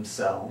in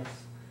themselves.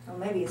 Or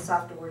maybe a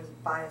softer word is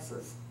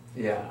biases.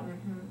 Yeah.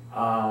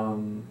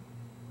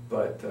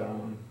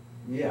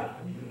 Yeah,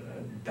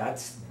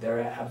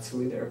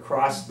 they're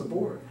across the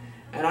board.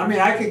 And I mean,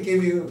 I could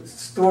give you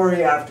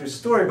story after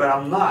story, but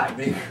I'm not,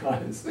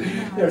 because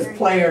there's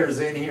players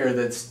in here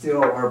that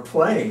still are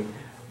playing.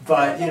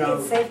 But you know,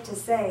 it's safe to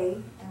say,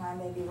 and I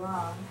may be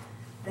wrong,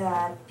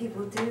 that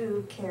people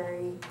do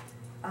carry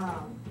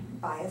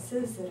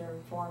biases that are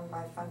informed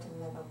by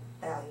fundamental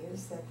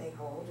values that they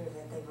hold or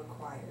that they've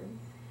acquired,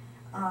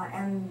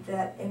 and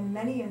that in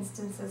many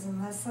instances,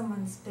 unless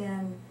someone's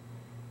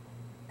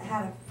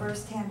had a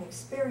first-hand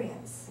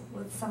experience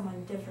with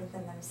someone different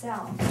than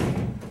themselves,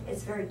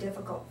 it's very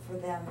difficult for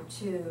them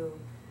to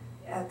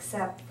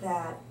accept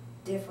that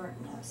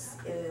differentness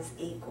is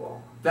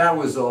equal. That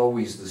was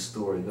always the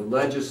story. The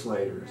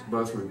legislators,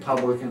 both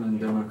Republican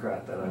and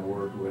Democrat, that I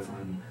worked with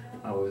when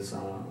I was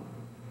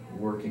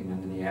working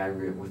in the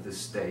aggregate with the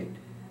state,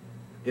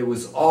 it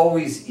was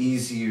always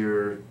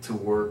easier to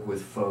work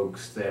with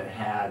folks that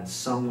had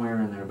somewhere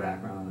in their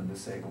background a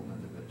disabled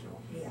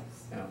individual.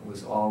 Yes. And it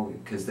was always,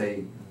 because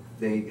they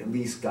at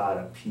least got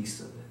a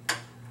piece of it.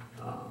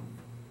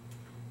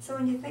 So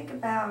when you think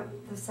about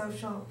the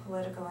social,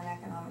 political, and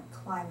economic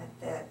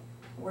climate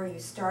where you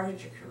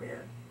started your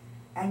career,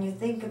 and you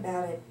think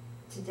about it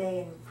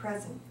today in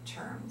present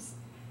terms,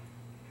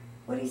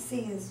 what do you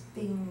see as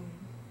being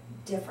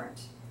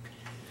different?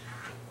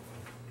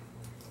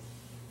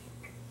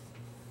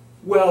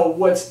 Well,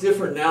 what's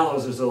different now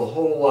is there's a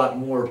whole lot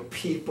more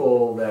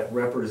people that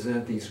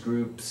represent these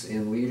groups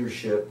in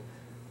leadership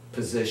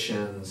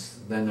positions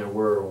than there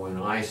were when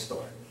I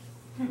started.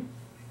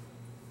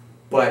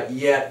 But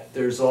yet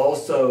there's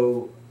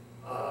also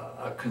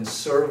a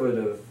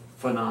conservative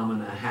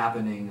phenomena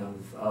happening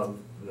of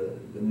the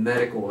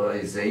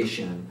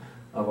medicalization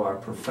of our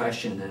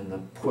profession and the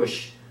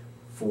push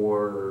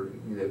for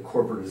the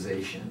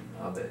corporatization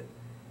of it.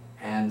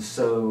 And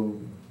so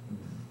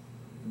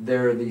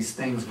there are these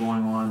things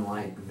going on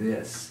like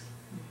this.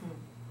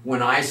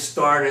 When I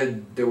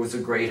started, there was a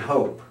great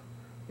hope.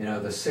 You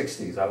know, the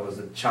 60s, I was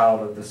a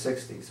child of the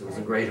 60s. It was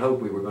a great hope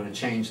we were going to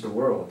change the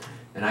world.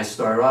 And I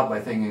started off by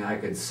thinking I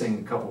could sing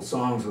a couple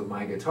songs with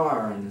my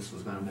guitar and this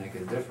was going to make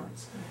a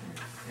difference.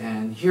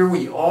 And here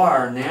we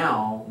are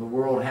now. The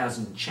world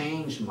hasn't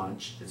changed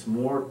much. It's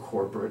more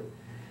corporate.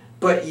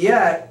 But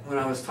yet, when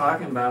I was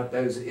talking about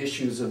those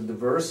issues of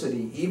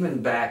diversity,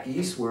 even back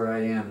east where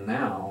I am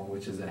now,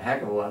 which is a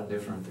heck of a lot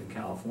different than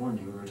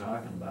California, we were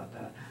talking about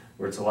that,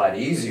 where it's a lot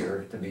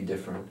easier to be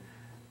different.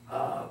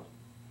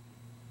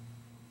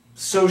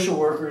 Social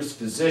workers,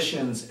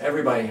 physicians,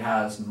 everybody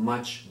has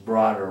much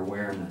broader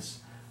awareness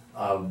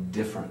of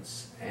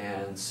difference,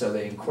 and so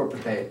they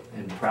incorporate it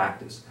in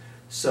practice.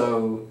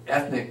 So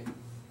ethnic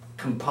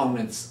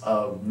components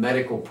of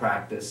medical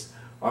practice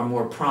are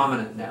more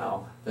prominent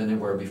now than they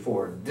were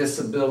before.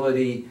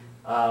 Disability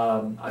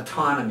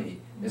autonomy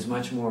is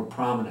much more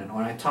prominent.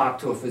 When I talk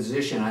to a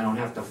physician, I don't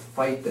have to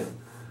fight them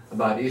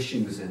about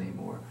issues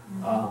anymore.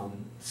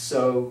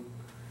 So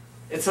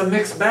it's a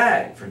mixed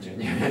bag,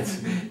 Virginia.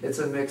 It's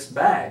a mixed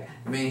bag.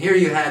 I mean, here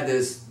you had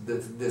this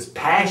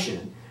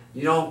passion.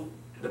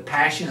 The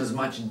passion is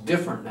much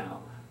different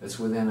now. It's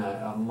within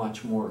a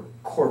much more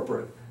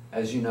corporate,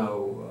 as you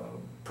know,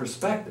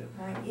 perspective.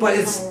 Right. But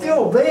it's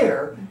still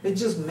there. It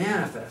just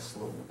manifests a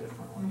little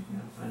differently.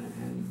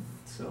 And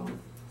so.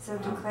 So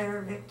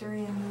declare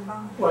victory and move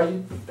on.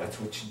 Well, that's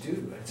what you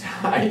do. That's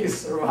how you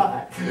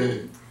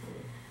survive.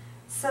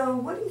 So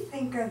what do you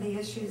think are the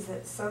issues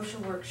that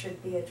social work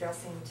should be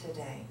addressing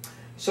today?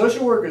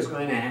 Social work is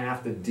going to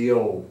have to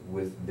deal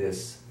with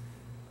this,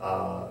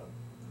 the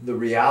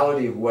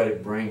reality of what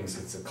it brings,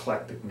 its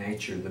eclectic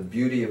nature, the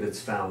beauty of its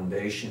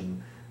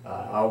foundation.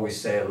 I always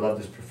say I love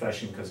this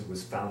profession because it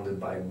was founded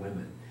by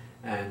women.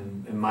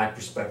 And in my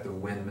perspective,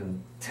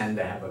 women tend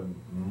to have a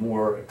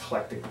more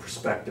eclectic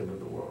perspective of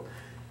the world.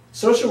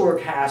 Social work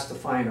has to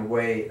find a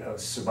way of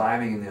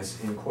surviving in this,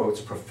 in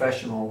quotes,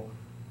 professional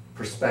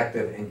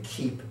perspective and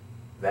keep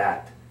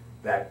that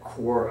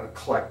core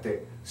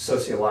eclectic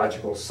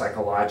sociological,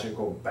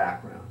 psychological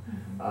background.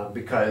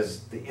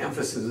 Because the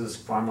emphasis is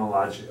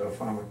pharmacological.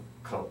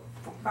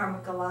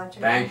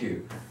 Thank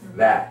you.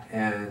 That,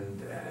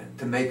 and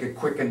to make it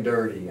quick and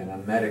dirty in a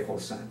medical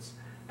sense.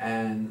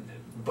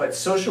 But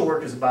social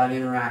work is about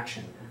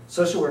interaction.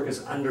 Social work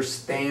is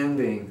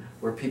understanding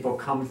where people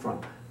come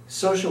from.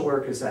 Social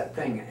work is that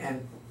thing,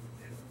 and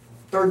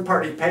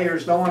third-party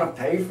payers don't want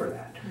to pay for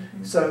that.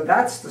 So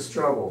that's the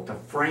struggle, to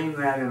frame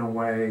that in a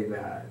way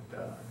that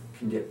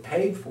can get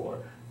paid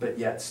for, but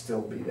yet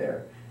still be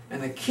there.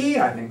 And the key,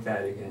 I think,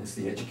 that again is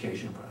the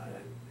educational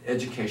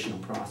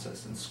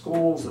process. And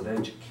schools of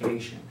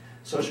education,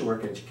 social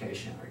work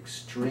education, are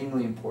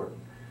extremely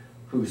important.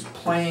 Who's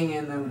playing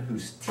in them,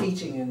 who's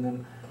teaching in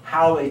them,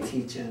 how they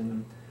teach in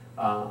them.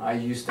 I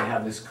used to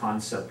have this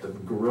concept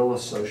of guerrilla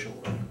social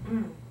work.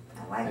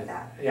 I like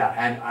that. Yeah,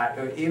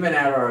 and even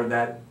at our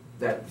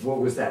what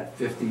was that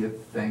 50th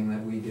thing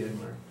that we did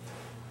where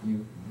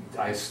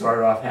I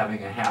started off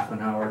having a half an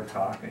hour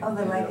talk. Oh,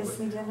 the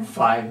legacy dinner?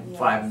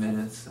 Five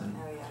minutes. And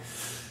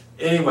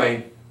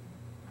anyway,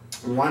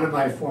 one of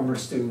my former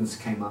students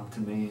came up to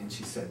me and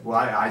she said, well,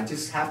 I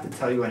just have to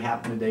tell you what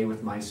happened today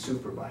with my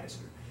supervisor.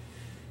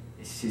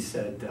 She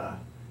said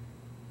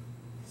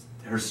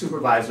her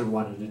supervisor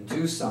wanted to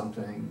do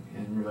something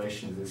in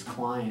relation to this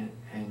client,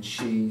 and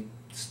she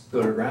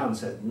stood her ground and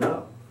said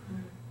no.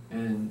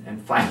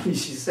 And finally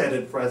she said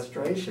in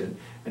frustration,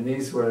 and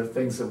these were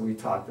things that we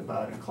talked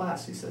about in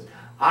class, he said,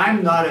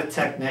 I'm not a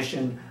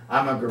technician,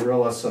 I'm a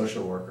guerrilla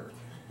social worker.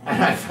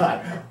 And I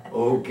thought,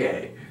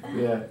 okay,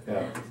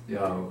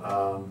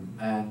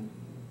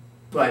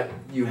 but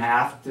you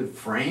have to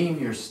frame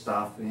your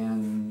stuff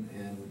in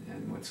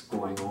what's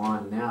going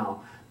on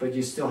now, but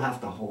you still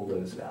have to hold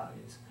those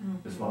values.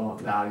 As well,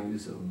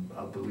 values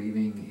of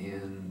believing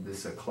in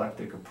this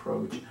eclectic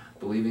approach,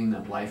 believing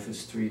that life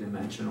is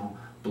three-dimensional,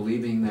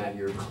 believing that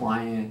your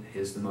client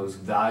is the most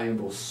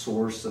valuable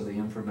source of the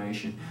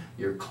information.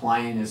 Your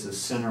client is the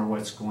center of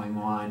what's going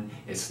on.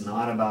 It's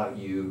not about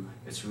you.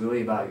 It's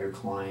really about your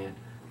client.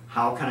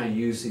 How can I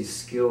use these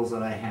skills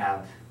that I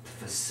have to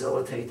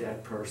facilitate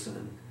that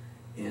person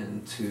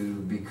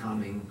into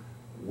becoming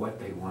what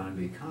they want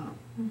to become?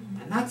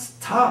 And that's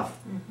tough.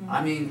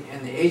 I mean,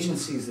 in the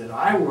agencies that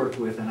I worked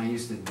with, and I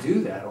used to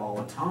do that all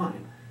the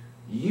time,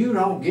 you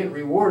don't get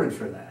rewarded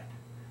for that.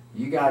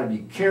 You got to be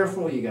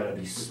careful, you got to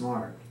be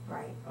smart.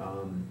 Right.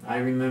 I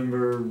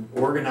remember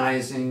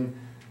organizing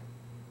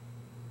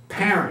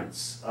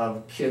parents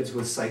of kids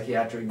with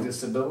psychiatric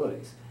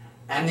disabilities,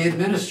 and the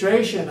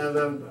administration of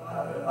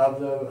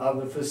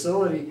the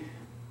facility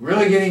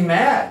really getting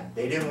mad.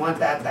 They didn't want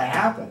that to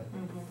happen.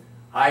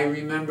 I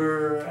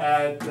remember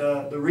at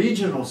the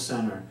regional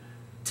center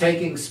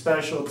taking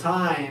special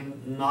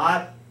time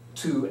not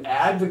to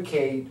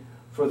advocate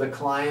for the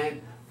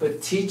client,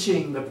 but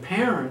teaching the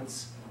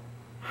parents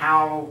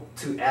how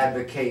to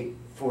advocate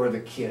for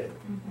the kid.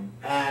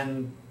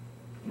 And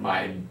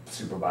my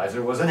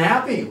supervisor wasn't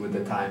happy with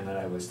the time that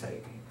I was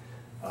taking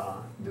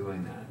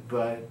doing that.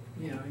 But,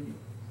 you know.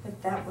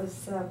 But that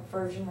was a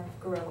version of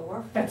guerrilla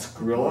warfare. That's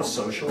guerrilla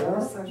social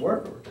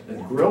work. Yeah.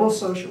 Guerrilla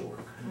social work.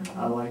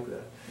 I like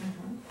that.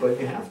 But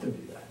you have to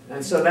do that.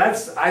 And so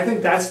I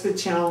think that's the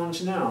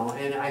challenge now.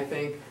 And I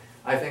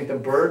think the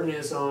burden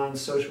is on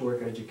social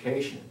work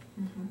education.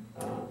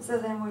 So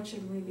then what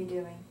should we be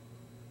doing?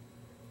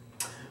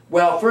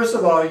 Well, first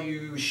of all,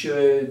 you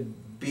should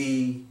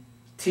be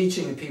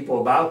teaching people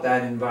about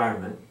that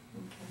environment.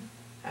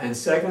 And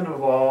second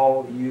of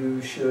all,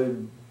 you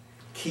should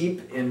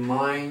keep in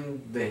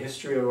mind the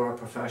history of our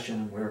profession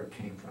and where it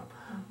came from.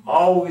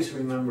 Always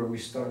remember we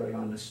started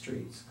on the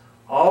streets.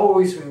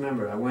 Always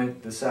remember, I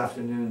went this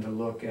afternoon to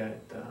look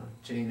at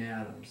Jane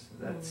Addams,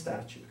 that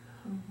statue.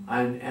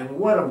 And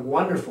what a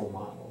wonderful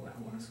model that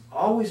was.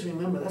 Always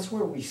remember, that's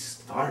where we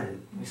started.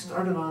 We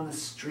started on the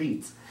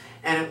streets.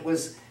 And it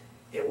was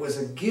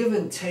a give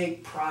and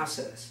take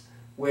process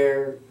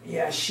where,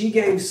 yeah, she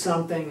gave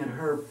something and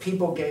her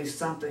people gave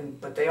something,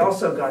 but they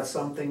also got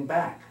something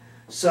back.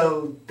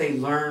 So they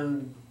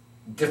learned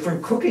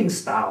different cooking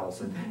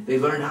styles, and they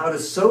learned how to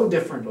sew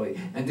differently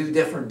and do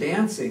different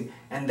dancing,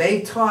 and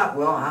they taught,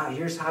 well,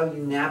 here's how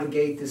you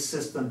navigate this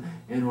system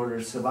in order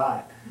to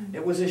survive.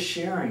 It was a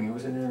sharing, it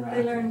was an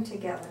interaction. They learned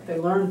together. They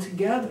learned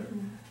together.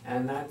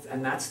 And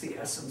that's the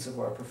essence of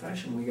our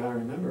profession. We got to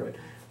remember it.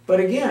 But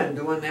again,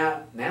 doing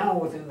that now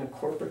within the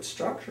corporate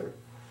structure,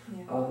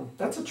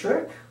 that's a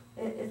trick.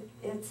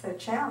 It's a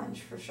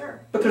challenge for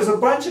sure. But there's a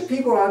bunch of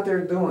people out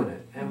there doing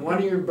it. And one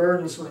of your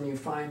burdens when you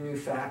find new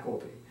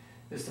faculty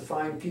is to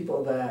find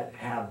people that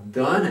have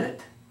done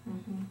it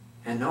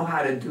and know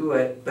how to do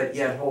it, but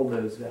yet hold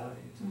those values.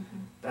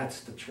 That's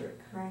the trick.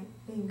 Right.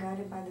 Being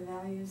guided by the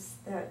values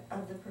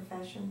of the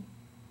profession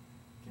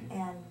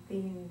and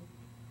being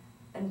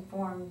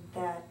informed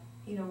that,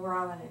 you know, we're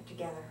all in it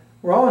together.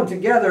 We're all in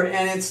together,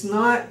 and it's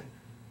not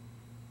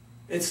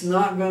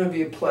going to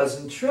be a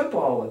pleasant trip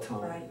all the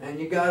time. Right. And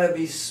you got to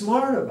be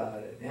smart about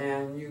it,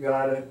 and you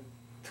got to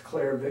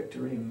declare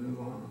victory and move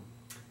on.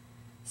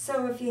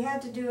 So if you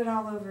had to do it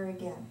all over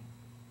again,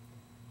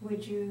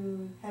 would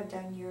you have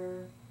done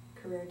your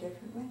career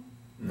differently?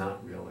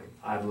 Not really.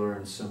 I've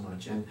learned so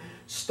much. And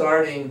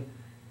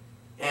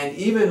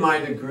even my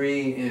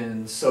degree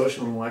in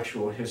social and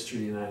intellectual history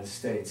of the United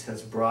States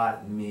has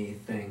brought me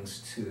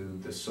things to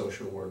the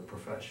social work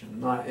profession.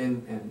 Not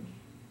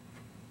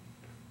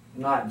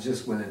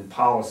just within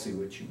policy,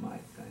 which you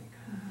might think.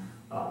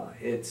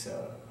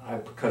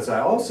 Because I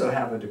also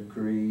have a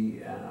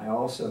degree, and I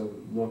also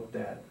looked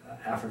at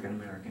African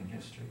American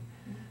history.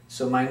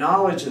 So my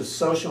knowledge of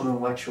social and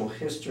intellectual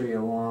history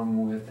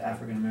along with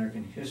African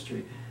American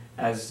history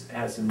has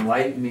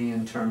enlightened me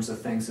in terms of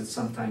things that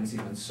sometimes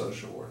even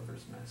social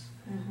workers miss,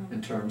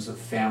 in terms of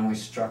family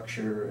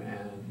structure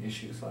and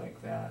issues like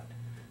that.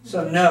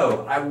 So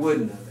no, I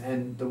wouldn't have.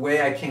 And the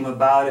way I came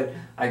about it,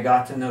 I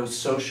got to know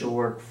social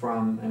work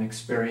from an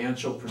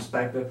experiential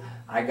perspective.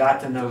 I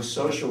got to know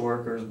social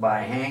workers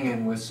by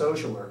hanging with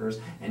social workers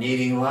and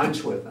eating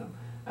lunch with them.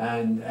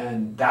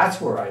 And that's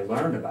where I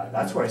learned about it.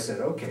 That's where I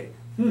said, okay,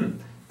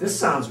 this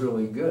sounds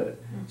really good.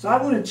 So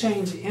I wouldn't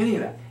change any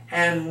of that.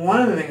 And one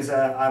of the things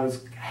that I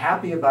was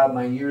happy about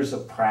my years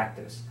of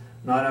practice,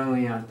 not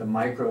only at the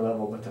micro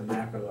level, but the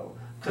macro level.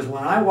 Because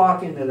when I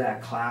walk into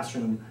that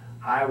classroom,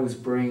 I was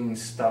bringing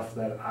stuff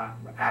that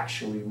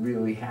actually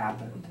really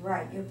happened.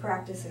 Right, your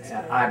practice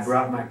experience. I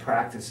brought my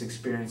practice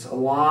experience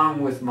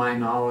along with my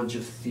knowledge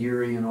of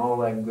theory and all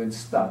that good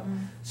stuff.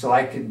 So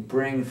I could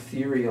bring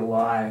theory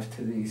alive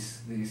to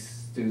these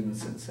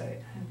students and say,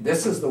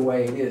 this is the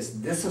way it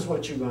is. This is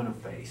what you're going to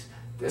face.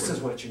 This is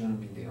what you're going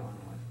to be dealing with.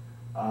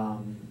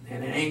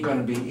 And it ain't going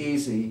to be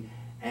easy,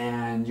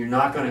 and you're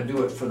not going to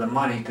do it for the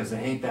money because there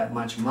ain't that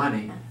much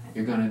money.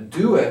 You're going to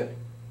do it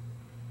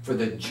for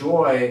the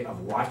joy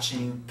of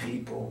watching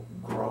people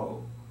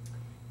grow.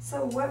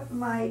 So what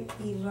might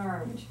be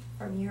learned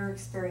from your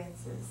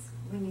experiences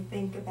when you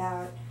think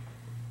about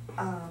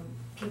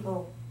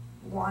people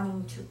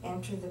wanting to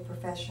enter the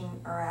profession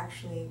or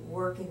actually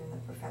working in the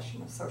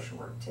profession of social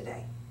work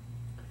today?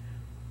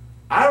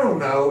 I don't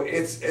know.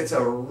 It's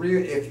a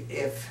real,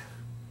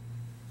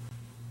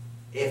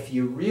 if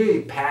you're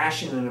really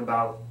passionate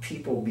about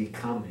people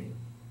becoming,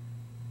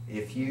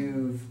 if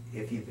you've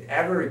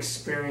ever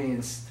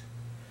experienced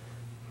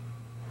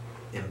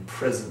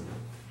imprisonment,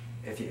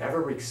 if you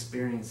ever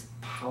experienced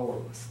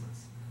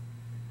powerlessness,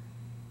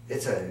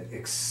 it's an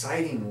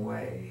exciting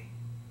way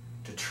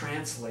to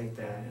translate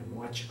that and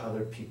watch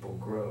other people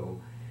grow.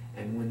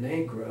 And when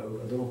they grow,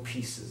 a little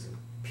piece of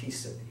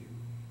you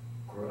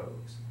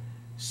grows.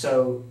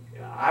 So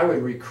I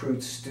would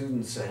recruit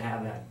students that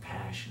have that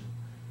passion.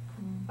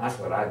 That's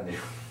what I do.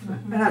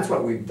 And that's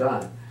what we've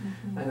done.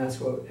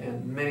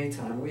 And many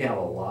times we have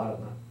a lot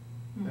of them.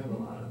 We have a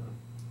lot of them.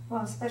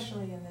 Well,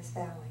 especially in this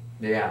valley.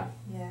 Yeah.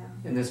 Yeah.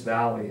 In this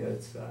valley,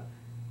 it's.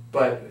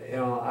 But you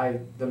know,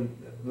 the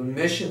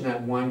mission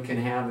that one can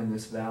have in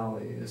this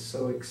valley is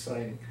so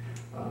exciting.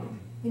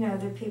 You know,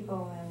 there are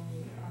people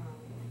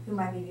who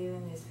might be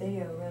viewing this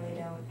video really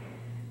don't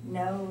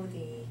know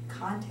the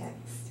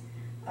context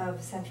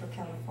of Central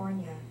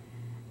California,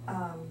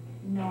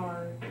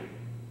 nor,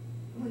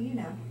 well, you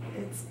know,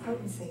 its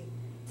potency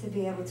to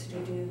be able to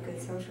do good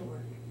social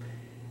work.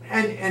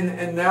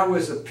 And that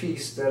was a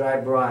piece that I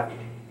brought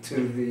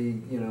to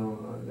the, you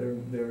know,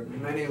 there are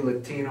many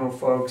Latino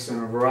folks in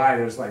a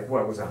variety. There's like,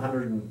 what, was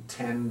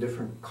 110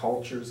 different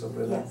cultures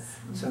over the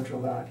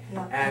Central Valley?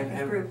 Yeah,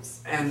 and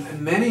groups.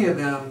 And many of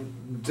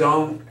them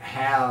don't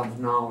have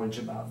knowledge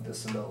about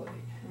disability.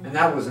 And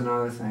that was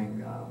another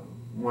thing.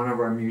 One of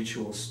our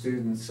mutual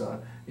students,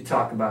 you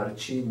talk about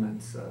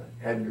achievements,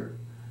 Edgar,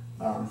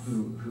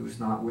 who's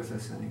not with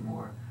us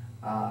anymore.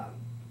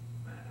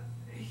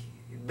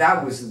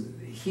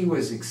 He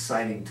was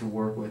exciting to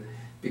work with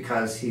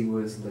because he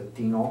was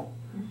Latino,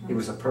 he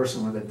was a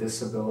person with a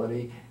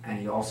disability, and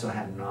he also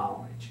had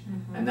knowledge.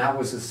 And that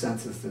was a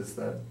synthesis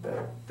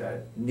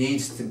that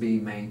needs to be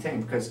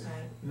maintained, because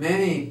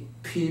many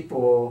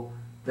people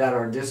that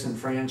are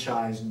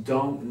disenfranchised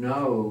don't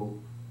know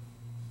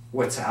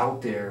what's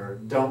out there,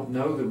 don't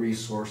know the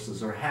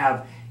resources, or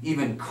have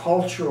even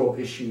cultural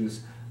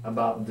issues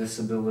about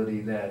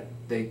disability that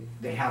they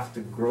have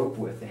to grope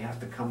with, they have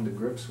to come to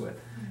grips with.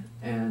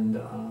 And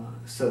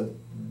so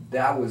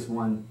that was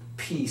one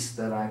piece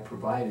that I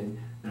provided,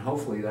 and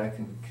hopefully that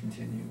can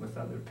continue with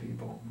other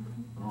people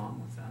along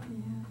with that.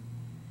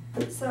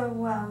 Yeah.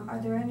 So are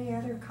there any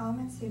other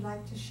comments you'd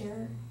like to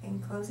share in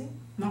closing?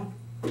 No.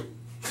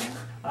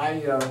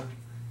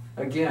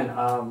 Again,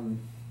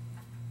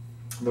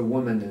 the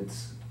woman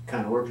that's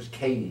kind of works,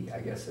 Katie, I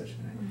guess that's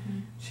her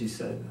name, she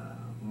said,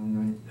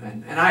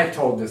 and I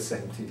told this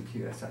same to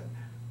you, I said,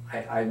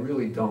 I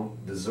really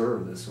don't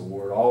deserve this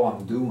award. All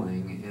I'm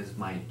doing is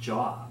my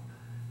job,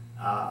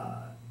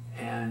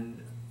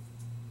 and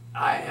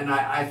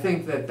I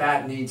think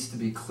that needs to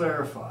be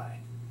clarified.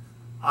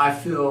 I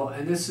feel,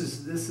 and this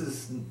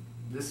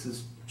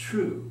is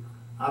true,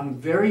 I'm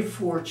very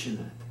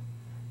fortunate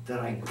that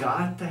I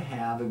got to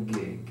have a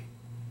gig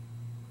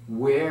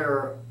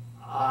where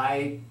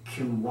I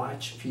can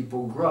watch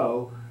people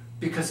grow,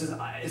 because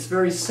it's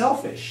very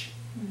selfish.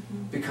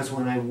 Because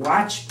when I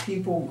watch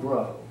people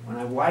grow, when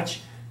I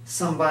watch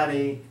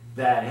somebody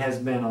that has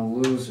been a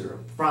loser,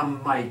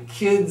 from my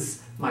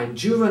kids, my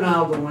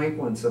juvenile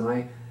delinquents,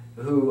 and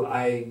who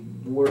I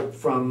work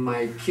from,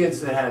 my kids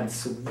that had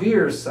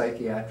severe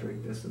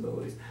psychiatric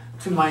disabilities,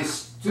 to my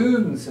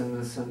students in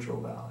the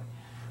Central Valley,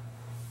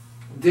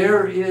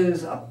 there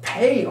is a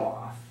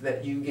payoff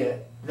that you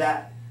get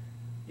that,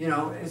 you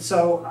know, and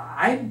so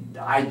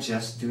I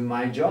just do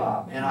my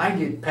job, and I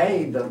get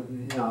paid,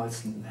 you know,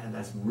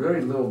 that's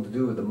really little to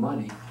do with the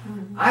money.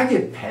 I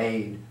get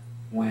paid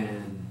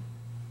when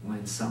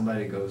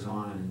somebody goes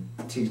on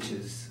and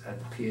teaches at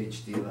the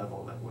PhD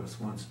level that was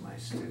once my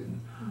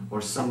student,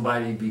 or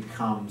somebody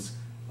becomes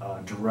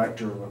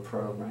director of a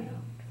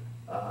program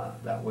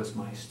that was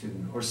my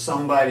student, or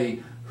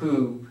somebody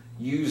who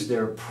used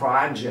their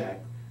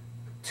project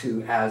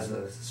as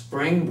a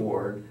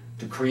springboard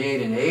to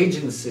create an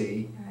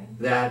agency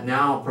that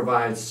now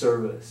provides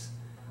service.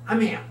 I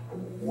mean,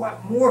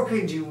 what more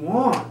could you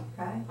want?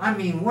 I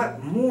mean,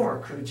 what more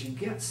could you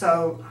get?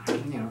 So,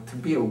 you know,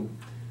 to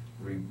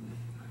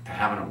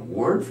have an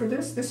award for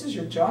this is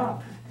your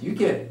job.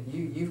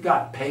 You've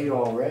got paid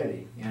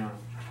already, you know.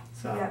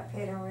 So you got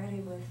paid already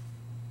with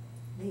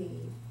the,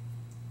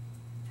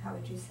 how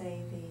would you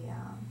say, the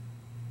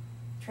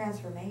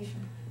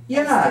transformation.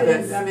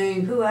 Yeah, I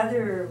mean, who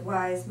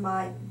otherwise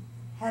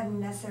hadn't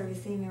necessarily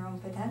seen their own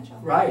potential.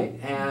 Right,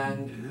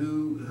 and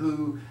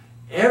who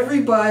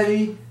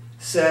everybody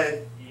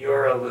said,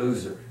 you're a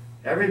loser.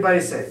 Everybody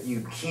said,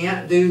 you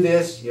can't do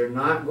this, you're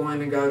not going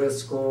to go to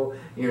school,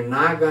 you're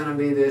not going to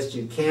be this,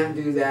 you can't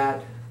do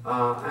that.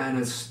 And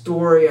a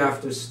story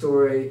after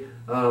story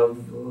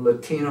of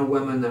Latino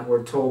women that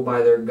were told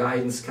by their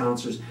guidance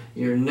counselors,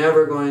 you're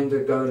never going to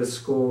go to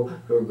school,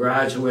 who are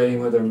graduating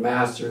with their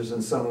master's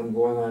and someone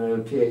going on to a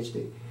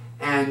PhD.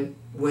 And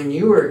when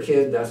you were a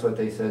kid, that's what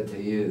they said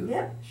to you.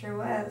 Yep, sure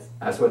was.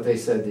 That's what they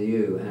said to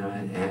you,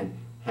 and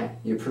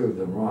you proved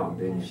them wrong,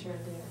 didn't you? I sure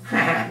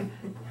did.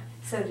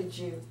 So did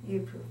you.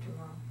 You proved them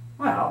wrong.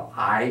 Well,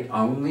 I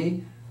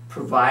only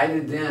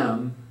provided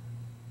them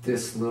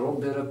this little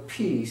bit of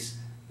peace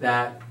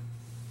that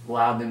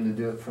allowed them to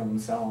do it for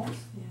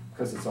themselves.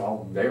 Because it's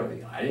all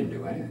daily. I didn't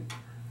do anything.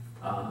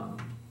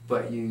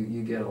 But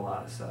you get a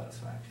lot of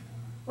satisfaction.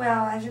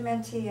 Well, as your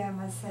mentee, I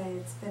must say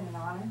it's been an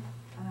honor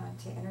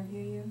to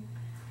interview you.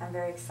 I'm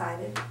very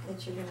excited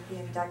that you're going to be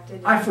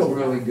inducted. I feel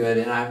really good,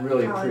 and I'm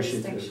really College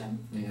appreciative. distinction.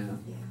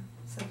 Yeah.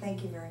 So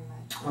thank you very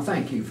much. Well,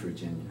 thank you,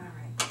 Virginia.